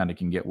hope you kind of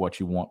can get what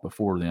you want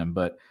before then.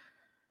 But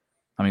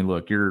I mean,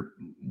 look, you're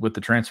with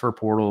the transfer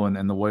portal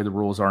and the way the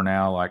rules are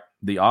now, like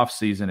the off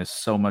season is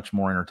so much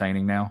more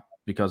entertaining now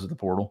because of the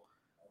portal.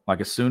 Like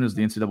as soon as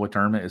the NCAA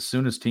tournament, as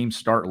soon as teams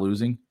start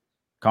losing,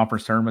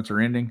 conference tournaments are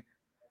ending,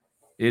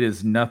 it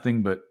is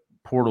nothing but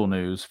portal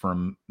news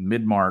from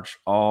mid-March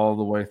all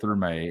the way through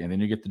May. And then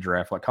you get the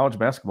draft. Like college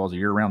basketball is a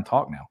year-round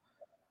talk now.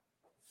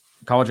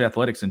 College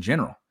athletics in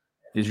general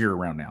is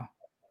year-round now.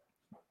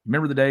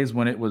 Remember the days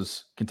when it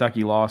was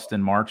Kentucky lost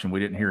in March and we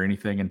didn't hear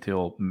anything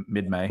until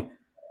mid-May?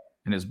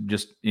 And it's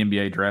just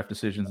NBA draft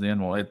decisions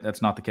then? Well,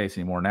 that's not the case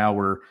anymore.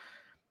 Now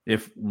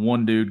if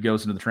one dude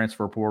goes into the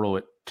transfer portal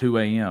at 2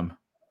 a.m.,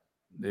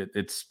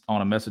 it's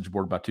on a message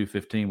board by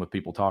 2:15 with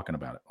people talking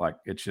about it. Like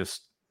it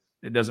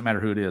doesn't matter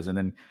who it is. And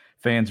then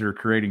fans are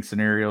creating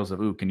scenarios of,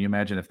 can you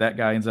imagine if that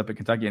guy ends up at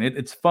Kentucky? And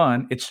it's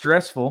fun. It's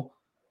stressful,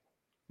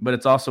 but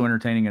it's also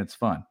entertaining and it's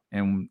fun.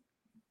 And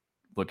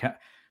look,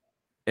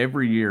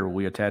 every year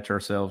we attach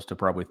ourselves to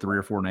probably 3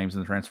 or 4 names in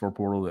the transfer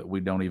portal that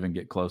we don't even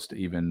get close to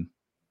even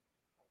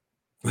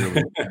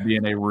really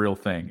being a real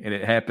thing. And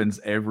it happens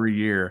every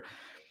year.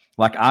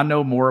 Like I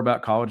know more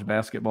about college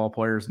basketball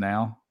players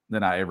now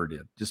than I ever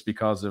did, just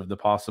because of the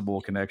possible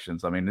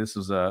connections. I mean, this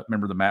is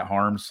remember the Matt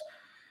Harms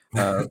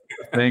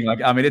thing?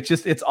 Like, I mean,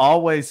 it's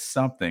always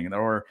something,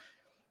 or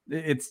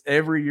it's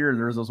every year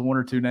there's those 1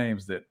 or 2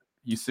 names that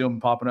you see them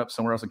popping up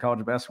somewhere else in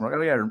college basketball. Like,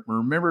 oh yeah,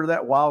 remember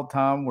that wild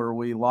time where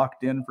we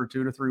locked in for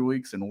 2 to 3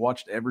 weeks and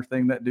watched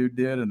everything that dude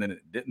did, and then it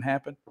didn't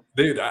happen?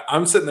 Dude,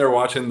 I'm sitting there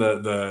watching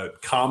the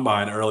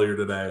combine earlier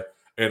today,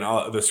 and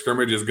the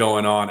scrimmage is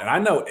going on, and I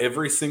know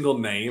every single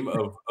name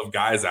of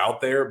guys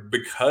out there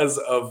because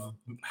of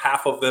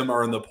half of them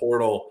are in the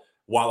portal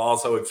while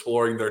also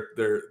exploring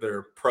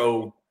their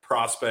pro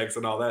prospects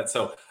and all that.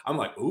 So I'm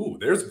like, ooh,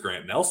 there's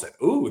Grant Nelson.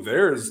 Ooh,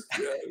 there's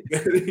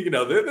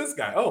this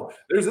guy. Oh,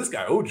 there's this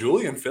guy. Oh,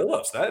 Julian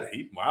Phillips.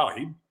 He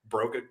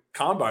broke a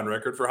combine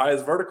record for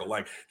highest vertical.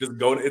 Like just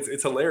going,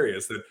 it's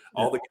hilarious that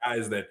all the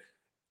guys that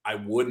I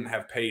wouldn't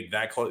have paid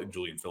that close.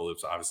 Julian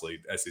Phillips, obviously,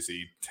 SEC,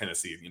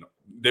 Tennessee,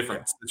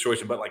 different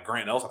situation. But like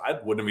Grant Nelson, I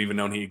wouldn't have even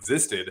known he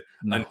existed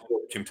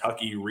until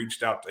Kentucky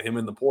reached out to him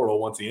in the portal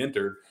once he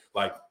entered.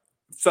 Like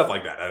stuff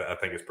like that, I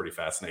think is pretty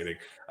fascinating.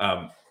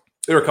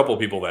 There were a couple of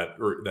people that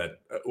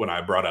when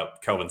I brought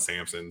up Kelvin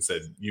Sampson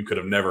said you could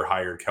have never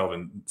hired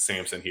Kelvin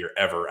Sampson here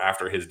ever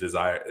after his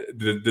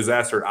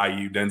disaster at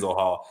IU. Denzel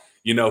Hall,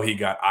 he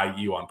got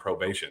IU on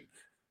probation.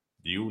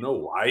 Do you know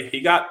why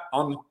he got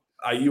on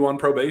IU on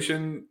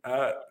probation,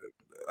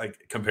 like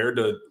compared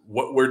to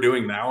what we're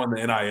doing now in the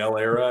NIL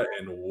era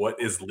and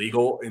what is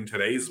legal in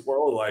today's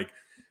world? Like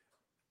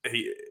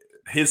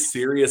his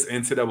serious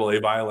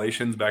NCAA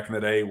violations back in the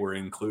day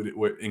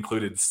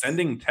included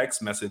sending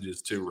text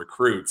messages to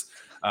recruits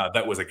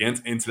that was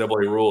against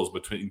NCAA rules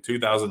between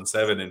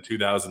 2007 and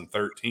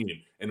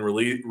 2013, and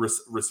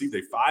received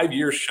a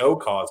 5-year show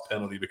cause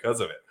penalty because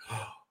of it.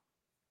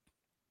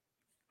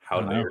 How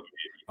dare you?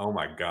 Oh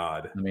my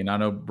God! I mean, I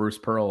know Bruce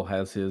Pearl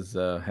has his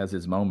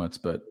moments,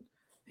 but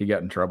he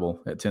got in trouble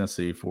at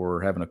Tennessee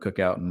for having a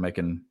cookout and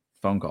making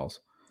phone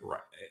calls.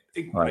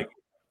 Right.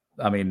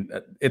 I mean,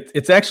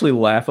 it's actually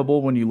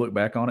laughable when you look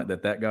back on it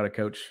that got a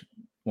coach,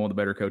 one of the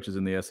better coaches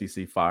in the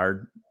SEC,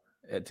 fired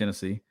at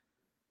Tennessee.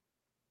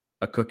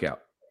 A cookout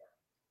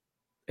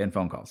and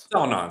phone calls. It's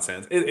all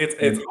nonsense.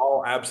 It's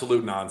all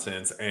absolute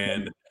nonsense.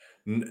 And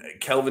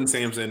Kelvin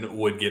Sampson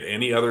would get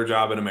any other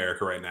job in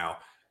America right now,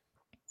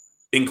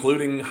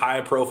 including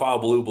high-profile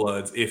blue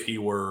bloods, if he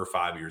were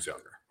 5 years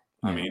younger.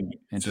 I mean,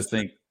 and just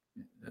think,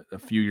 a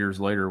few years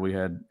later, we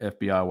had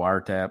FBI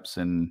wiretaps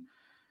and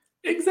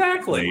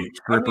exactly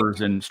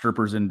strippers in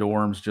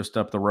dorms just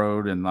up the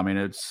road, and I mean,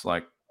 it's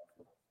like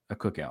a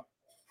cookout.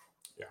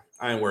 Yeah,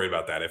 I ain't worried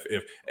about that.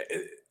 If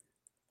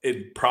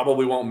it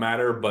probably won't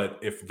matter, but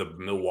if the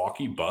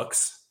Milwaukee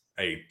Bucks,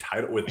 a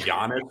title with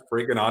Giannis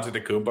freaking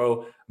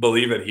Antetokounmpo,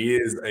 believe that he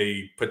is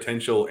a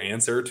potential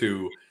answer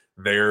to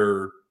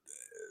their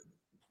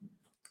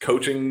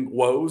coaching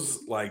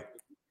woes, like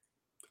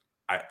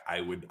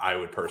I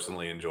would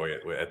personally enjoy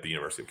it at the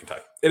University of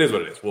Kentucky. It is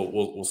what it is.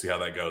 We'll see how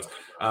that goes.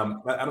 I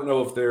don't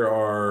know if there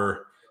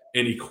are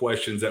any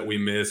questions that we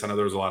miss. I know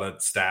there was a lot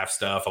of staff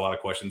stuff, a lot of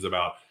questions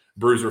about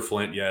Bruiser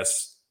Flint.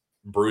 Yes,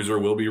 Bruiser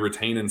will be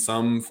retained in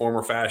some form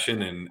or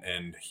fashion,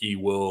 and he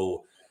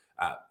will.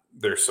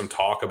 There's some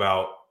talk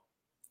about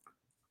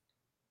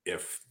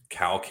if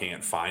Cal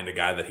can't find a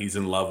guy that he's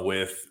in love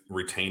with,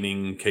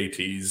 retaining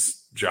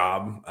KT's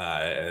job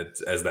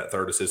as that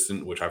third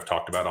assistant, which I've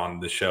talked about on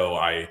the show.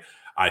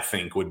 I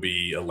think would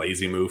be a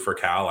lazy move for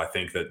Cal. I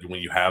think that when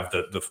you have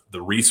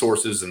the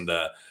resources and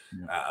the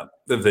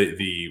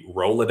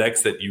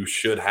Rolodex that you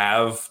should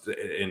have,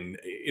 and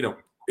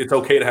it's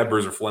okay to have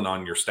Bruiser Flint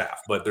on your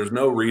staff, but there's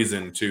no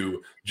reason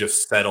to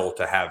just settle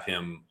to have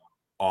him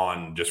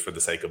on just for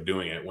the sake of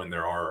doing it when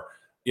there are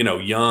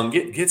young,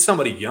 get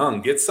somebody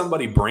young, get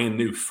somebody brand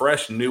new,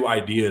 fresh, new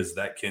ideas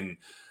that can,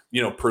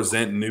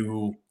 present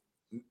new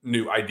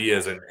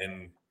ideas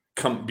and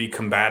be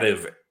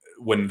combative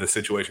when the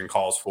situation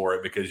calls for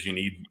it, because you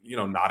need,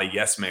 not a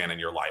yes man in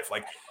your life.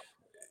 Like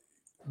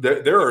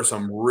there are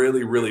some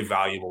really, really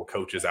valuable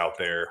coaches out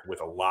there with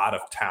a lot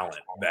of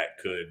talent that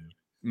could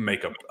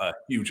make a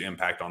huge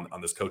impact on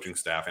this coaching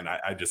staff. And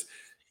I just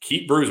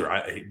keep Bruiser.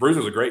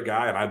 Bruiser's a great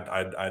guy, and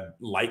I'd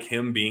like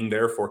him being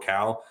there for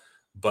Cal,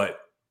 but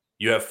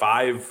you have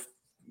 5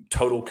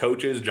 total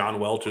coaches. John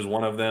Welch is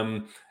one of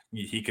them.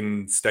 He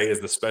can stay as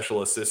the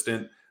special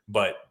assistant,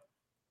 but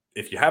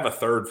if you have a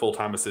third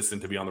full-time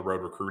assistant to be on the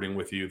road recruiting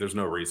with you, there's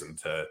no reason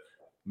to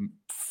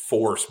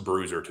force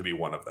Bruiser to be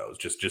one of those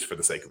just for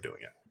the sake of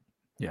doing it.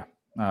 Yeah,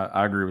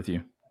 I agree with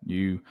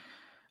you.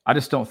 I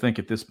just don't think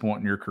at this point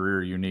in your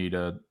career you need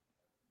a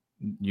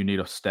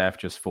staff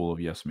just full of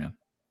yes men.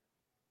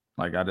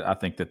 Like I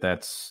think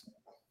that's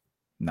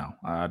no.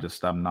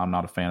 I'm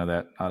not a fan of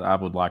that. I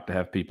would like to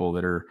have people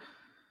that are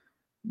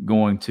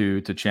going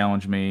to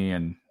challenge me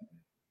and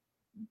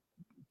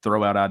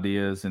throw out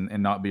ideas and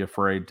not be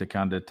afraid to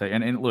kind of take.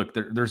 And look,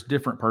 there's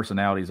different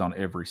personalities on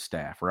every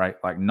staff, right?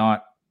 Like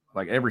not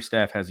like every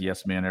staff has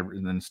yes men,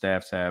 and then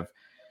staffs have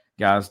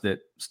guys that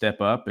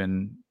step up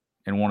and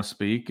want to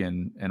speak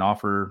and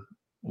offer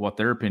what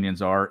their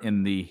opinions are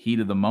in the heat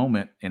of the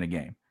moment in a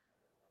game.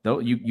 Though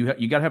you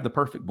got to have the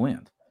perfect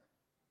blend.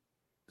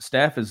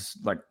 Staff is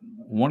like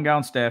one guy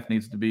on staff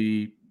needs to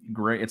be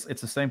great.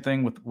 It's the same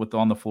thing with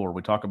on the floor.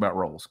 We talk about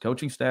roles.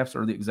 Coaching staffs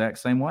are the exact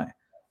same way.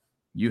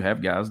 You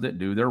have guys that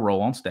do their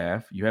role on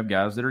staff. You have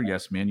guys that are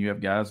yes men. You have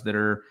guys that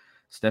are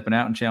stepping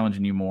out and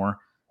challenging you more.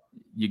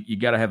 You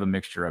got to have a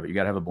mixture of it. You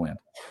got to have a blend.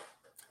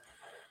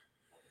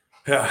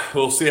 Yeah,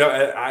 we'll see.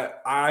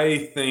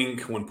 I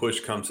think when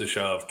push comes to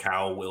shove,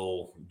 Cal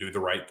will do the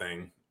right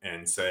thing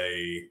and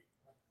say,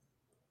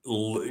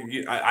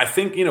 I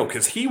think,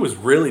 because he was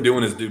really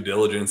doing his due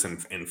diligence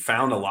and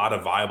found a lot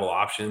of viable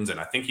options. And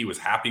I think he was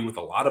happy with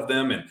a lot of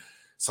them. And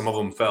some of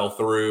them fell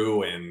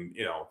through and,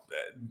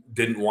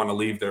 didn't want to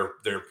leave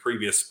their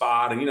previous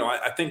spot. And,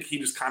 I think he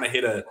just kind of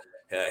hit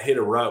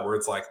a rut where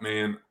it's like,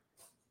 man,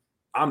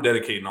 I'm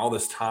dedicating all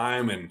this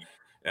time. And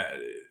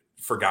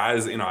for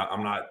guys,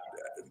 I'm not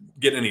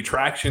getting any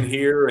traction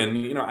here.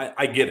 And,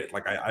 I get it.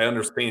 Like, I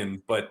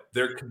understand, but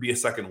there could be a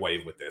second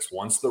wave with this.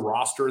 Once the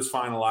roster is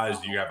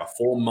finalized, you have a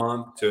full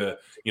month to,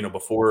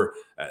 before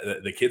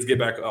the kids get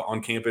back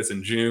on campus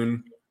in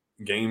June.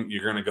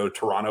 You're going to go to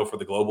Toronto for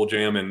the Global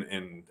Jam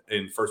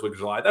in first week of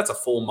July. That's a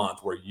full month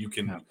where you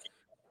can,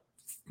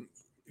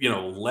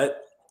 let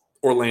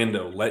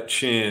Orlando, let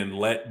Chin,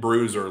 let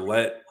Bruiser,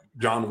 let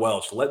John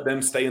Welch, let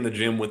them stay in the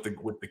gym with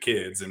the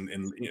kids and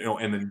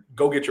then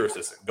go get your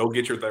assistant, go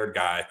get your third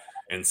guy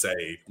and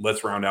say,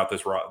 let's round out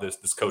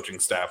this coaching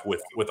staff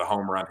with a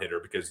home run hitter,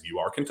 because you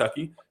are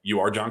Kentucky, you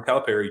are John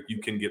Calipari,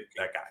 you can get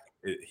that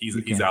guy. He's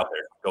out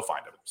there. Go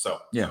find him. So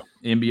yeah,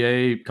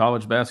 NBA,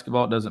 college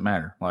basketball, it doesn't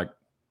matter. Like,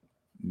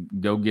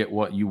 go get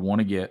what you want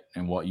to get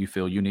and what you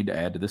feel you need to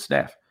add to the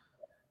staff.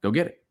 Go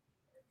get it.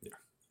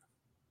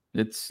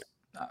 Yeah.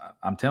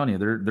 I'm telling you,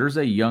 there's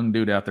a young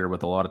dude out there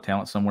with a lot of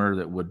talent somewhere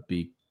that would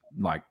be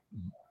like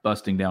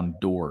busting down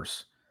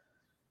doors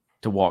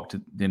to walk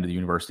into the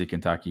University of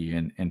Kentucky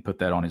and put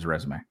that on his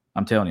resume.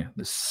 I'm telling you,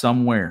 there's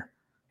somewhere.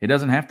 It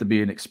doesn't have to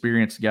be an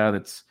experienced guy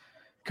that's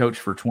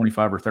coached for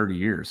 25 or 30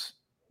 years.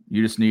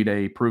 You just need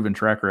a proven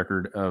track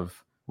record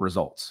of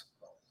results.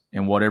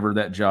 And whatever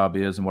that job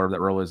is and whatever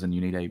that role is, and you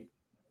need a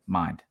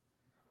mind.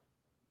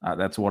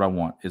 That's what I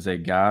want, is a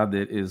guy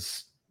that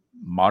is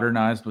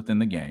modernized within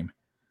the game,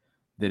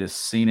 that has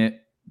seen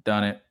it,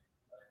 done it,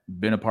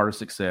 been a part of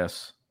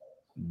success.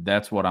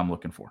 That's what I'm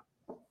looking for.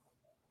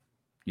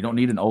 You don't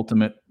need an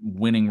ultimate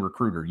winning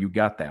recruiter. You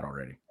got that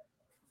already.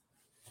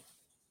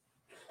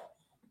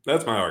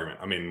 That's my argument.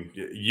 I mean,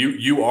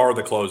 you are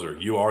the closer.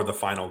 You are the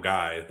final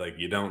guy. Like,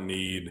 you don't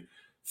need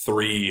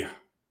 3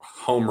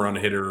 home run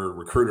hitter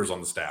recruiters on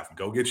the staff.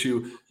 Go get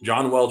you.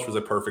 John Welch was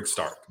a perfect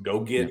start.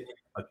 Go get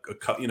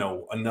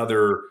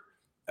another.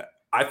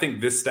 I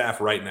think this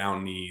staff right now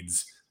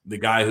needs the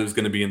guy who's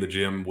going to be in the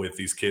gym with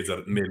these kids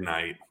at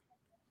midnight,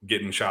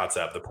 getting shots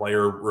up, the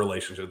player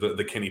relationship,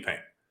 the Kenny Payne.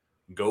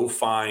 Go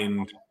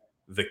find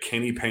the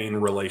Kenny Payne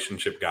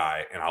relationship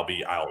guy, and I'll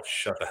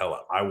shut the hell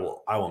up.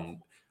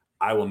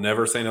 I will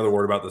never say another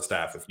word about the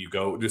staff. If you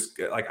go, just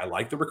like, I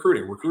like the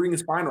recruiting. Recruiting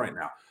is fine right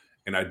now.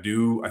 And I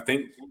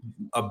think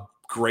a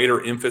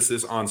greater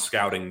emphasis on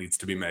scouting needs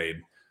to be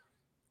made.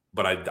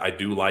 But I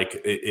do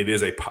like it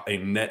is a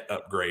net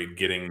upgrade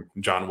getting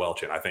John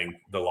Welch in. I think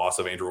the loss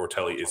of Andrew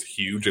Ortelli is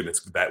huge, and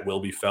that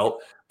will be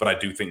felt. But I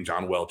do think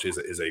John Welch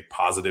is a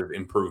positive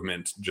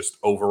improvement just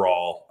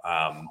overall,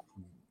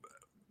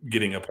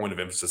 getting a point of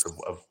emphasis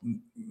of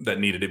that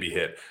needed to be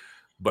hit.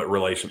 But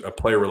a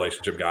player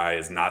relationship guy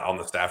is not on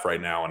the staff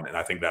right now, and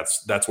I think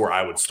that's where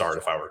I would start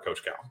if I were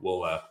Coach Cal.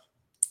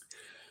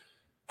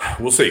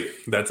 We'll see.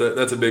 That's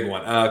a big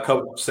one.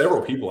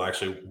 Several people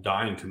actually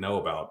dying to know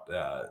about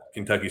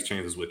Kentucky's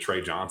chances with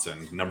Trey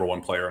Johnson, number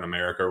one player in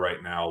America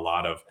right now. A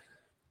lot of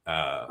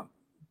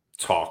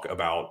talk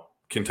about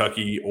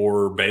Kentucky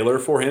or Baylor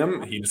for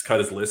him. He just cut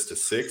his list to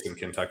 6, and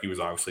Kentucky was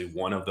obviously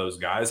one of those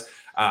guys.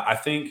 I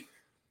think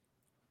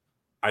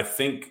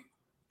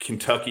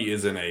Kentucky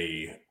is in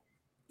a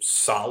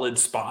solid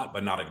spot,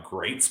 but not a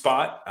great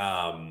spot.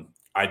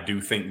 I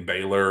do think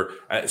Baylor.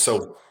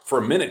 So for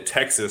a minute,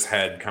 Texas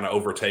had kind of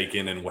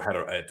overtaken and had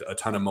a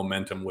ton of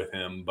momentum with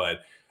him. But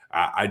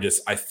I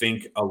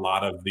think a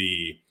lot of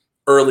the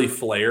early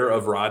flair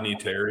of Rodney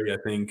Terry, I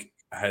think,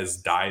 has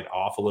died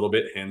off a little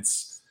bit.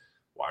 Hence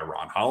why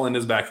Ron Holland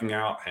is backing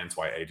out. Hence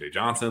why AJ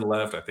Johnson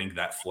left. I think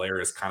that flair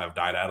has kind of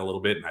died out a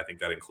little bit, and I think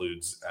that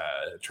includes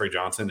Trey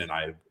Johnson. And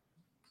I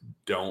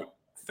don't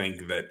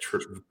think that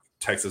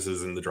Texas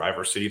is in the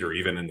driver's seat or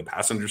even in the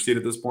passenger seat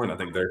at this point. I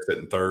think they're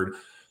sitting third,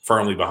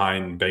 firmly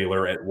behind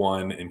Baylor at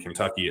 1 and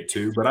Kentucky at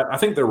 2. But I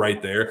think they're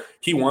right there.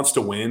 He wants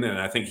to win, and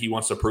I think he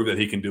wants to prove that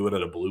he can do it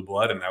at a blue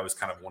blood, and that was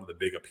kind of one of the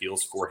big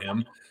appeals for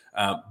him.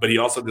 But he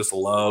also just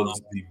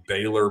loves the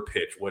Baylor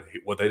pitch, what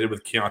they did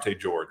with Keontae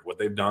George, what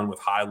they've done with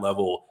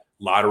high-level,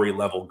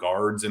 lottery-level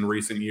guards in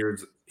recent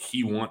years.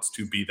 He wants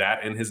to be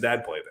that, and his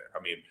dad played there.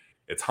 I mean,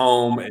 it's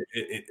home.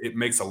 It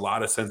makes a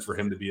lot of sense for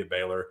him to be at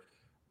Baylor.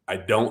 I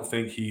don't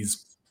think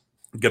he's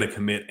going to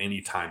commit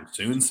anytime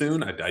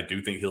soon. I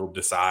do think he'll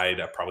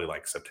decide probably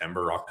like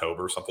September,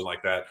 October, something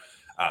like that.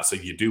 So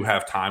you do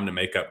have time to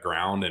make up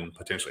ground and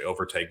potentially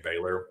overtake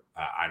Baylor.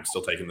 I'm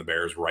still taking the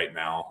Bears right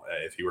now.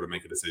 If he were to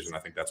make a decision, I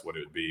think that's what it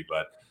would be.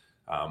 But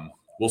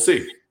we'll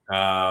see.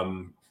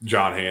 John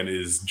Hand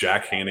is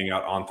Jack handing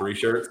out On3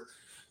 shirts.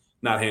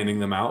 Not handing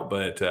them out,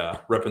 but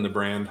repping the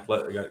brand.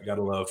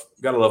 Gotta love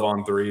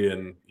On3,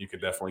 and you could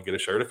definitely get a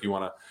shirt if you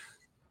want to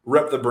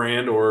rep the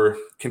brand or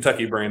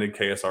Kentucky branded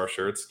KSR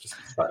shirts. Just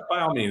by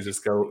all means,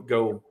 just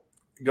go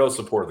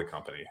support the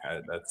company.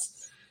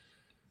 That's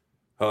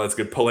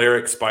good.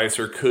 Polaric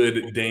Spicer,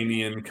 could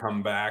Damian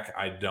come back?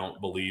 I don't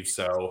believe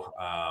so.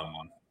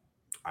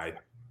 I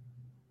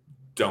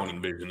don't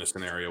envision a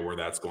scenario where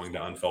that's going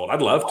to unfold.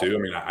 I'd love to. I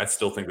mean, I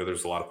still think that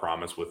there's a lot of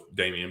promise with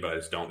Damian, but I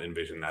just don't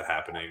envision that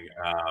happening.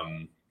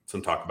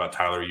 Some talk about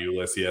Tyler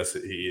Ulis. Yes,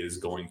 he is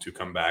going to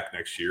come back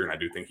next year, and I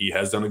do think he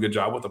has done a good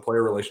job with the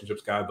player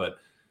relationships guy, but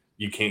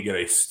you can't get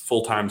a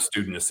full-time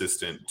student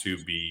assistant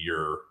to be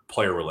your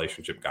player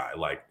relationship guy.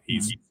 Like,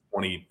 he's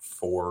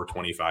 24,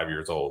 25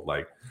 years old.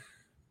 Like,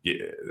 yeah,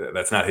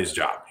 that's not his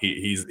job.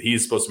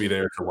 He's supposed to be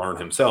there to learn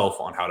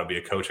himself on how to be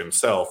a coach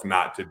himself,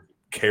 not to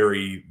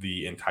carry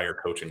the entire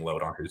coaching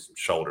load on his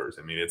shoulders.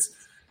 I mean,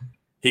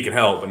 he can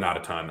help, but not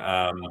a ton.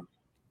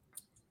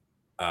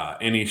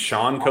 Any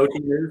Sean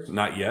coaching news?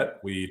 Not yet.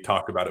 We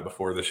talked about it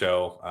before the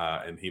show,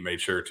 and he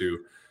made sure to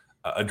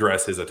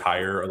address his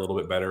attire a little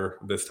bit better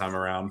this time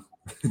around.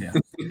 Yeah.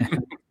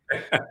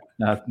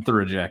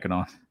 Threw a jacket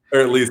on.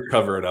 Or at least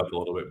cover it up a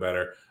little bit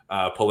better.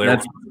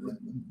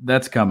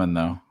 That's coming,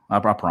 though. I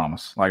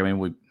promise. Like, I mean,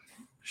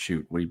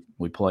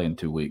 we play in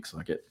 2 weeks.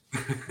 Like, it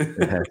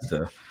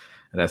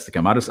has to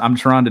come. I'm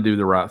trying to do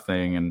the right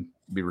thing and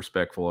be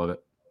respectful of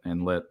it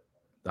and let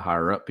the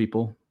higher up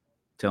people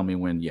tell me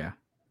when. Yeah,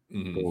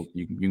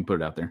 you can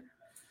put it out there.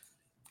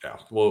 Yeah,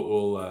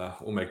 we'll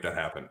make that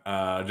happen.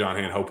 John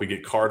Hand, hope we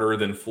get Carter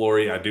then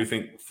Flory. I do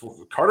think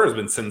Carter has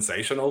been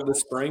sensational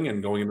this spring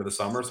and going into the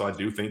summer. So I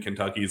do think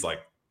Kentucky's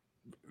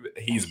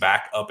he's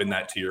back up in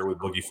that tier with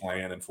Boogie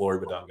Flan and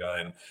Flory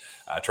Badunga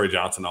and Trey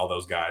Johnson, all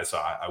those guys. So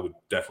I would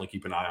definitely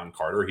keep an eye on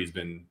Carter. He's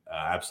been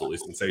absolutely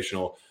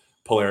sensational.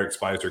 Polaric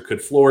Spicer, could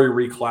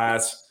Flory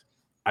reclass?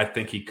 I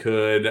think he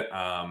could.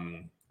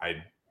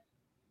 I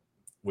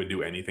would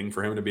do anything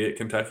for him to be at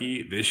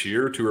Kentucky this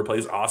year to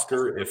replace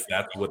Oscar if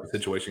that's what the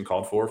situation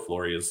called for.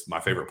 Flory is my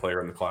favorite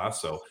player in the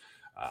class, so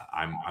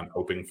I'm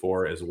hoping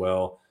for as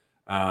well.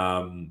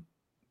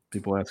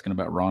 People asking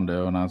about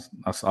Rondo, and I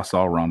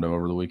saw Rondo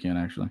over the weekend,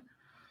 actually.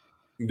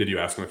 Did you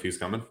ask him if he's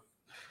coming?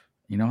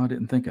 I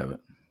didn't think of it.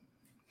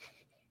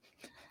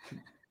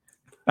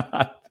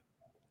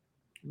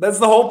 That's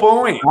the whole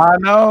point. I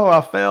know.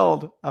 I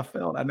failed.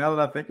 Now that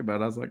I think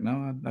about it, I was like,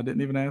 no, I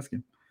didn't even ask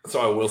him. So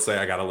I will say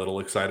I got a little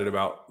excited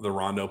about the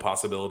Rondo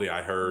possibility.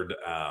 I heard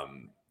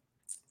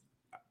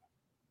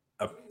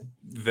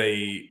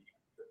the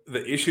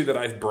issue that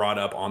I've brought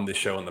up on this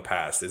show in the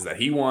past is that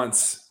he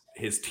wants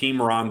his Team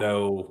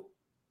Rondo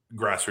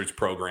grassroots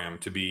program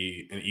to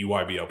be an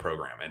EYBL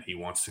program, and he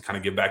wants to kind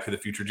of give back to the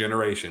future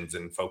generations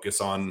and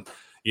focus on,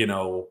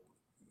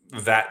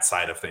 that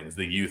side of things,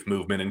 the youth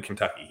movement in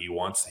Kentucky. He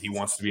wants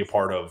to be a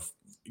part of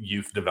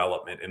youth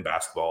development in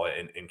basketball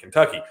in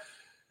Kentucky.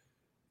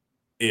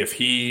 If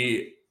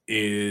he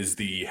is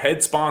the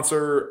head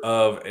sponsor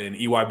of an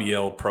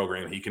EYBL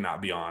program, he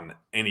cannot be on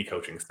any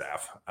coaching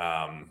staff.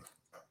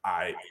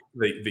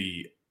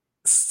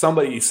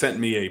 Somebody sent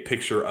me a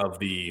picture of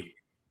the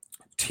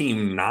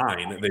Team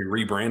 9. They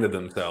rebranded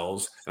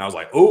themselves, and I was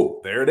like,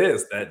 oh, there it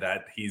is.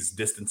 That he's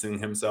distancing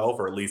himself,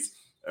 or at least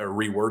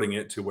rewording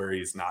it to where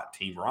he's not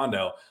Team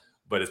Rondo,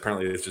 but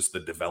apparently it's just the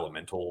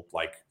developmental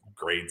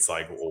grades,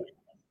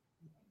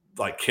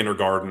 like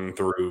kindergarten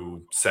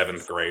through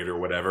 7th grade or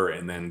whatever,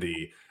 and then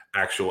the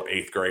actual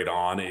 8th grade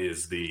on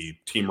is the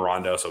Team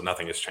Rondo. So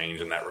nothing has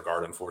changed in that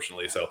regard,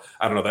 unfortunately. So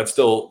I don't know. That's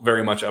still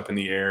very much up in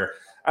the air.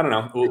 I don't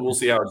know. We'll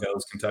see how it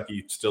goes.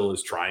 Kentucky still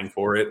is trying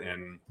for it,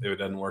 and if it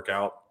doesn't work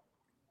out,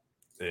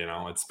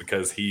 it's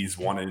because he's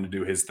wanting to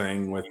do his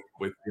thing with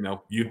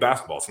youth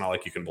basketball. It's not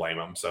like you can blame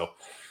him. So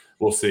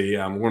we'll see.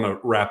 We're going to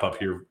wrap up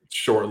here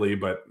shortly,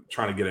 but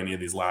trying to get any of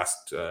these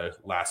last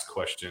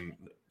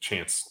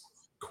chance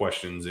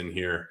questions in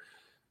here.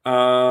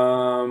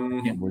 I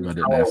can't believe I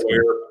didn't ask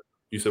him.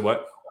 You said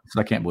what?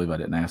 I can't believe I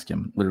didn't ask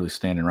him. Literally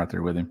standing right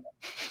there with him.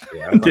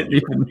 Yeah,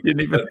 didn't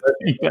even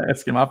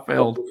ask him. I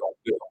failed.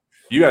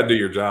 You got to do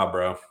your job,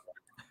 bro.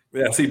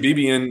 Yeah, see,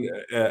 BBN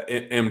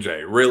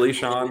MJ. Really,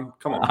 Sean?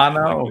 Come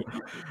on.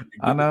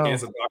 I know.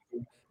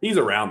 He's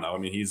around, though. I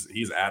mean,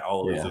 he's at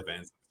all of his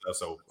events.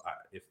 So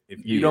if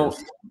you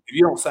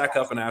don't sack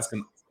up and ask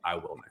him, I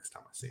will next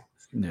time I see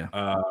him. Yeah.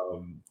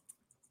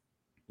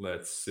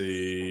 Let's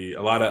see.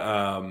 A lot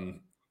of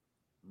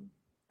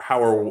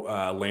how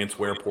are Lance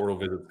Ware portal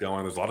visits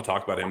going? There's a lot of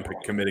talk about him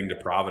committing to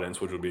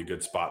Providence, which would be a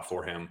good spot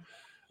for him.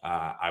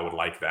 I would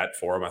like that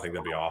for him. I think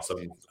that'd be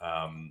awesome.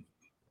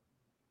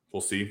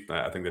 We'll see.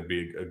 I think that'd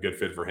be a good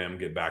fit for him.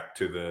 Get back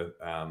to the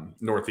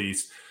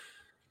Northeast.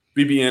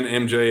 BBN,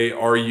 MJ,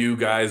 are you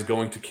guys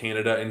going to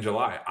Canada in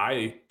July?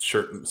 I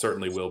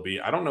certainly will be.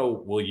 I don't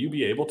know. Will you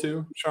be able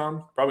to,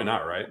 Sean? Probably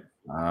not, right?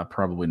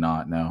 Probably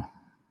not. No.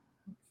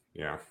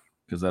 Yeah.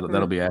 Because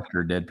that'll be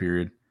after a dead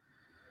period.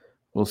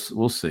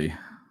 We'll see.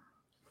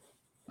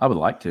 I would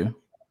like to.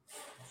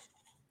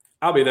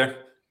 I'll be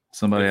there.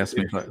 Somebody asked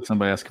if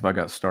I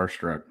got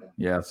starstruck.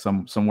 Yeah,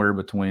 somewhere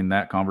between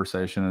that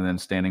conversation and then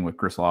standing with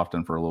Chris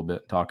Lofton for a little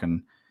bit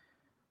talking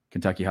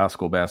Kentucky high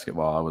school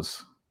basketball. I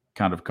was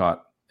kind of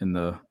caught in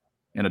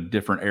a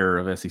different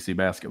era of SEC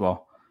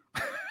basketball.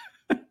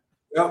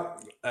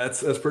 Yep,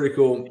 that's pretty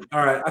cool.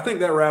 All right, I think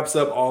that wraps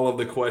up all of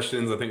the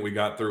questions. I think we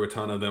got through a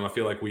ton of them. I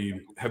feel like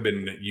we have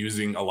been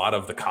using a lot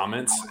of the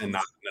comments and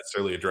not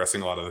necessarily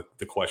addressing a lot of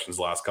the questions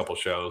the last couple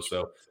shows.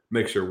 So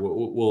make sure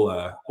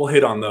we'll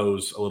hit on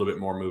those a little bit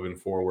more moving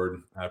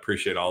forward. I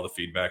appreciate all the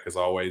feedback as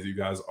always. You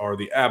guys are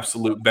the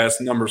absolute best.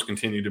 Numbers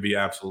continue to be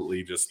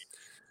absolutely just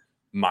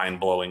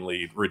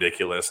mind-blowingly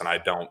ridiculous, and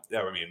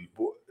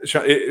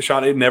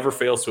Sean, it never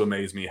fails to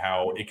amaze me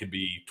how it could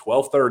be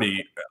 12:30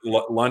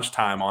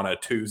 lunchtime on a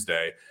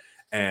Tuesday,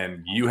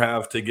 and you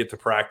have to get to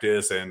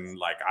practice, and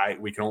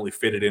we can only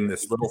fit it in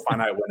this little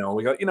finite window.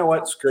 We go, you know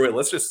what? Screw it.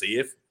 Let's just see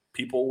if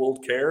people will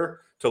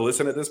care to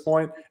listen at this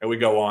point. And we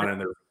go on, and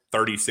there's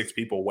 36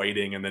 people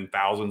waiting, and then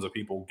thousands of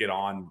people get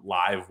on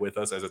live with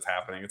us as it's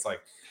happening. It's like,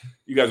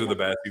 you guys are the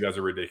best. You guys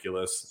are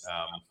ridiculous.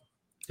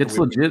 It's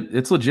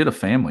legit a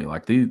family.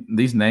 Like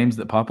these names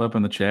that pop up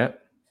in the chat.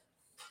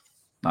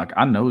 Like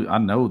I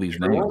know these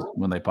names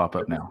when they pop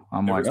up now.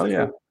 I'm like, oh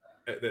yeah,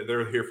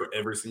 they're here for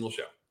every single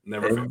show.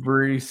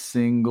 Every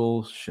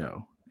single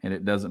show, and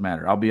it doesn't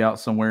matter. I'll be out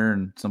somewhere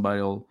and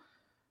somebody will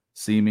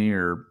see me,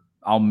 or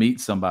I'll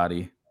meet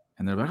somebody,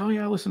 and they're like, oh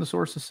yeah, I listen to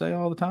Sources Say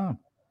all the time.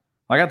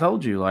 Like I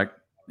told you, like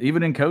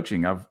even in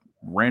coaching, I've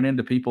ran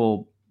into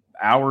people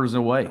hours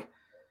away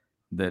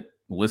that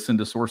listen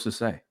to Sources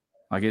Say.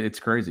 Like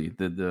it's crazy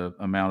the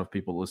amount of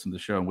people that listen to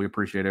the show, and we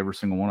appreciate every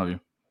single one of you.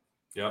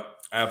 Yep,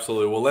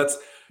 absolutely. Well, let's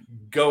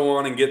go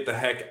on and get the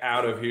heck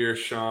out of here.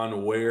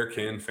 Sean, where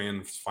can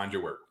fans find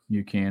your work?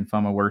 You can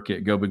find my work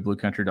at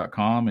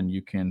gobigbluecountry.com, and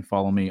you can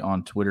follow me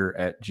on Twitter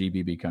at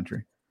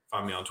GBBCountry.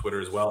 Find me on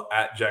Twitter as well,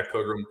 at Jack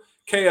Pilgrim.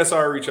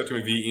 KSR, reach out to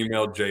me via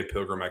email,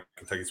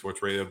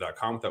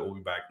 jpilgrim@KentuckySportsRadio.com. That will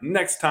be back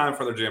next time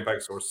for the Jam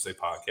Pack Sources Say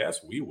podcast.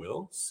 We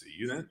will see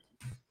you then.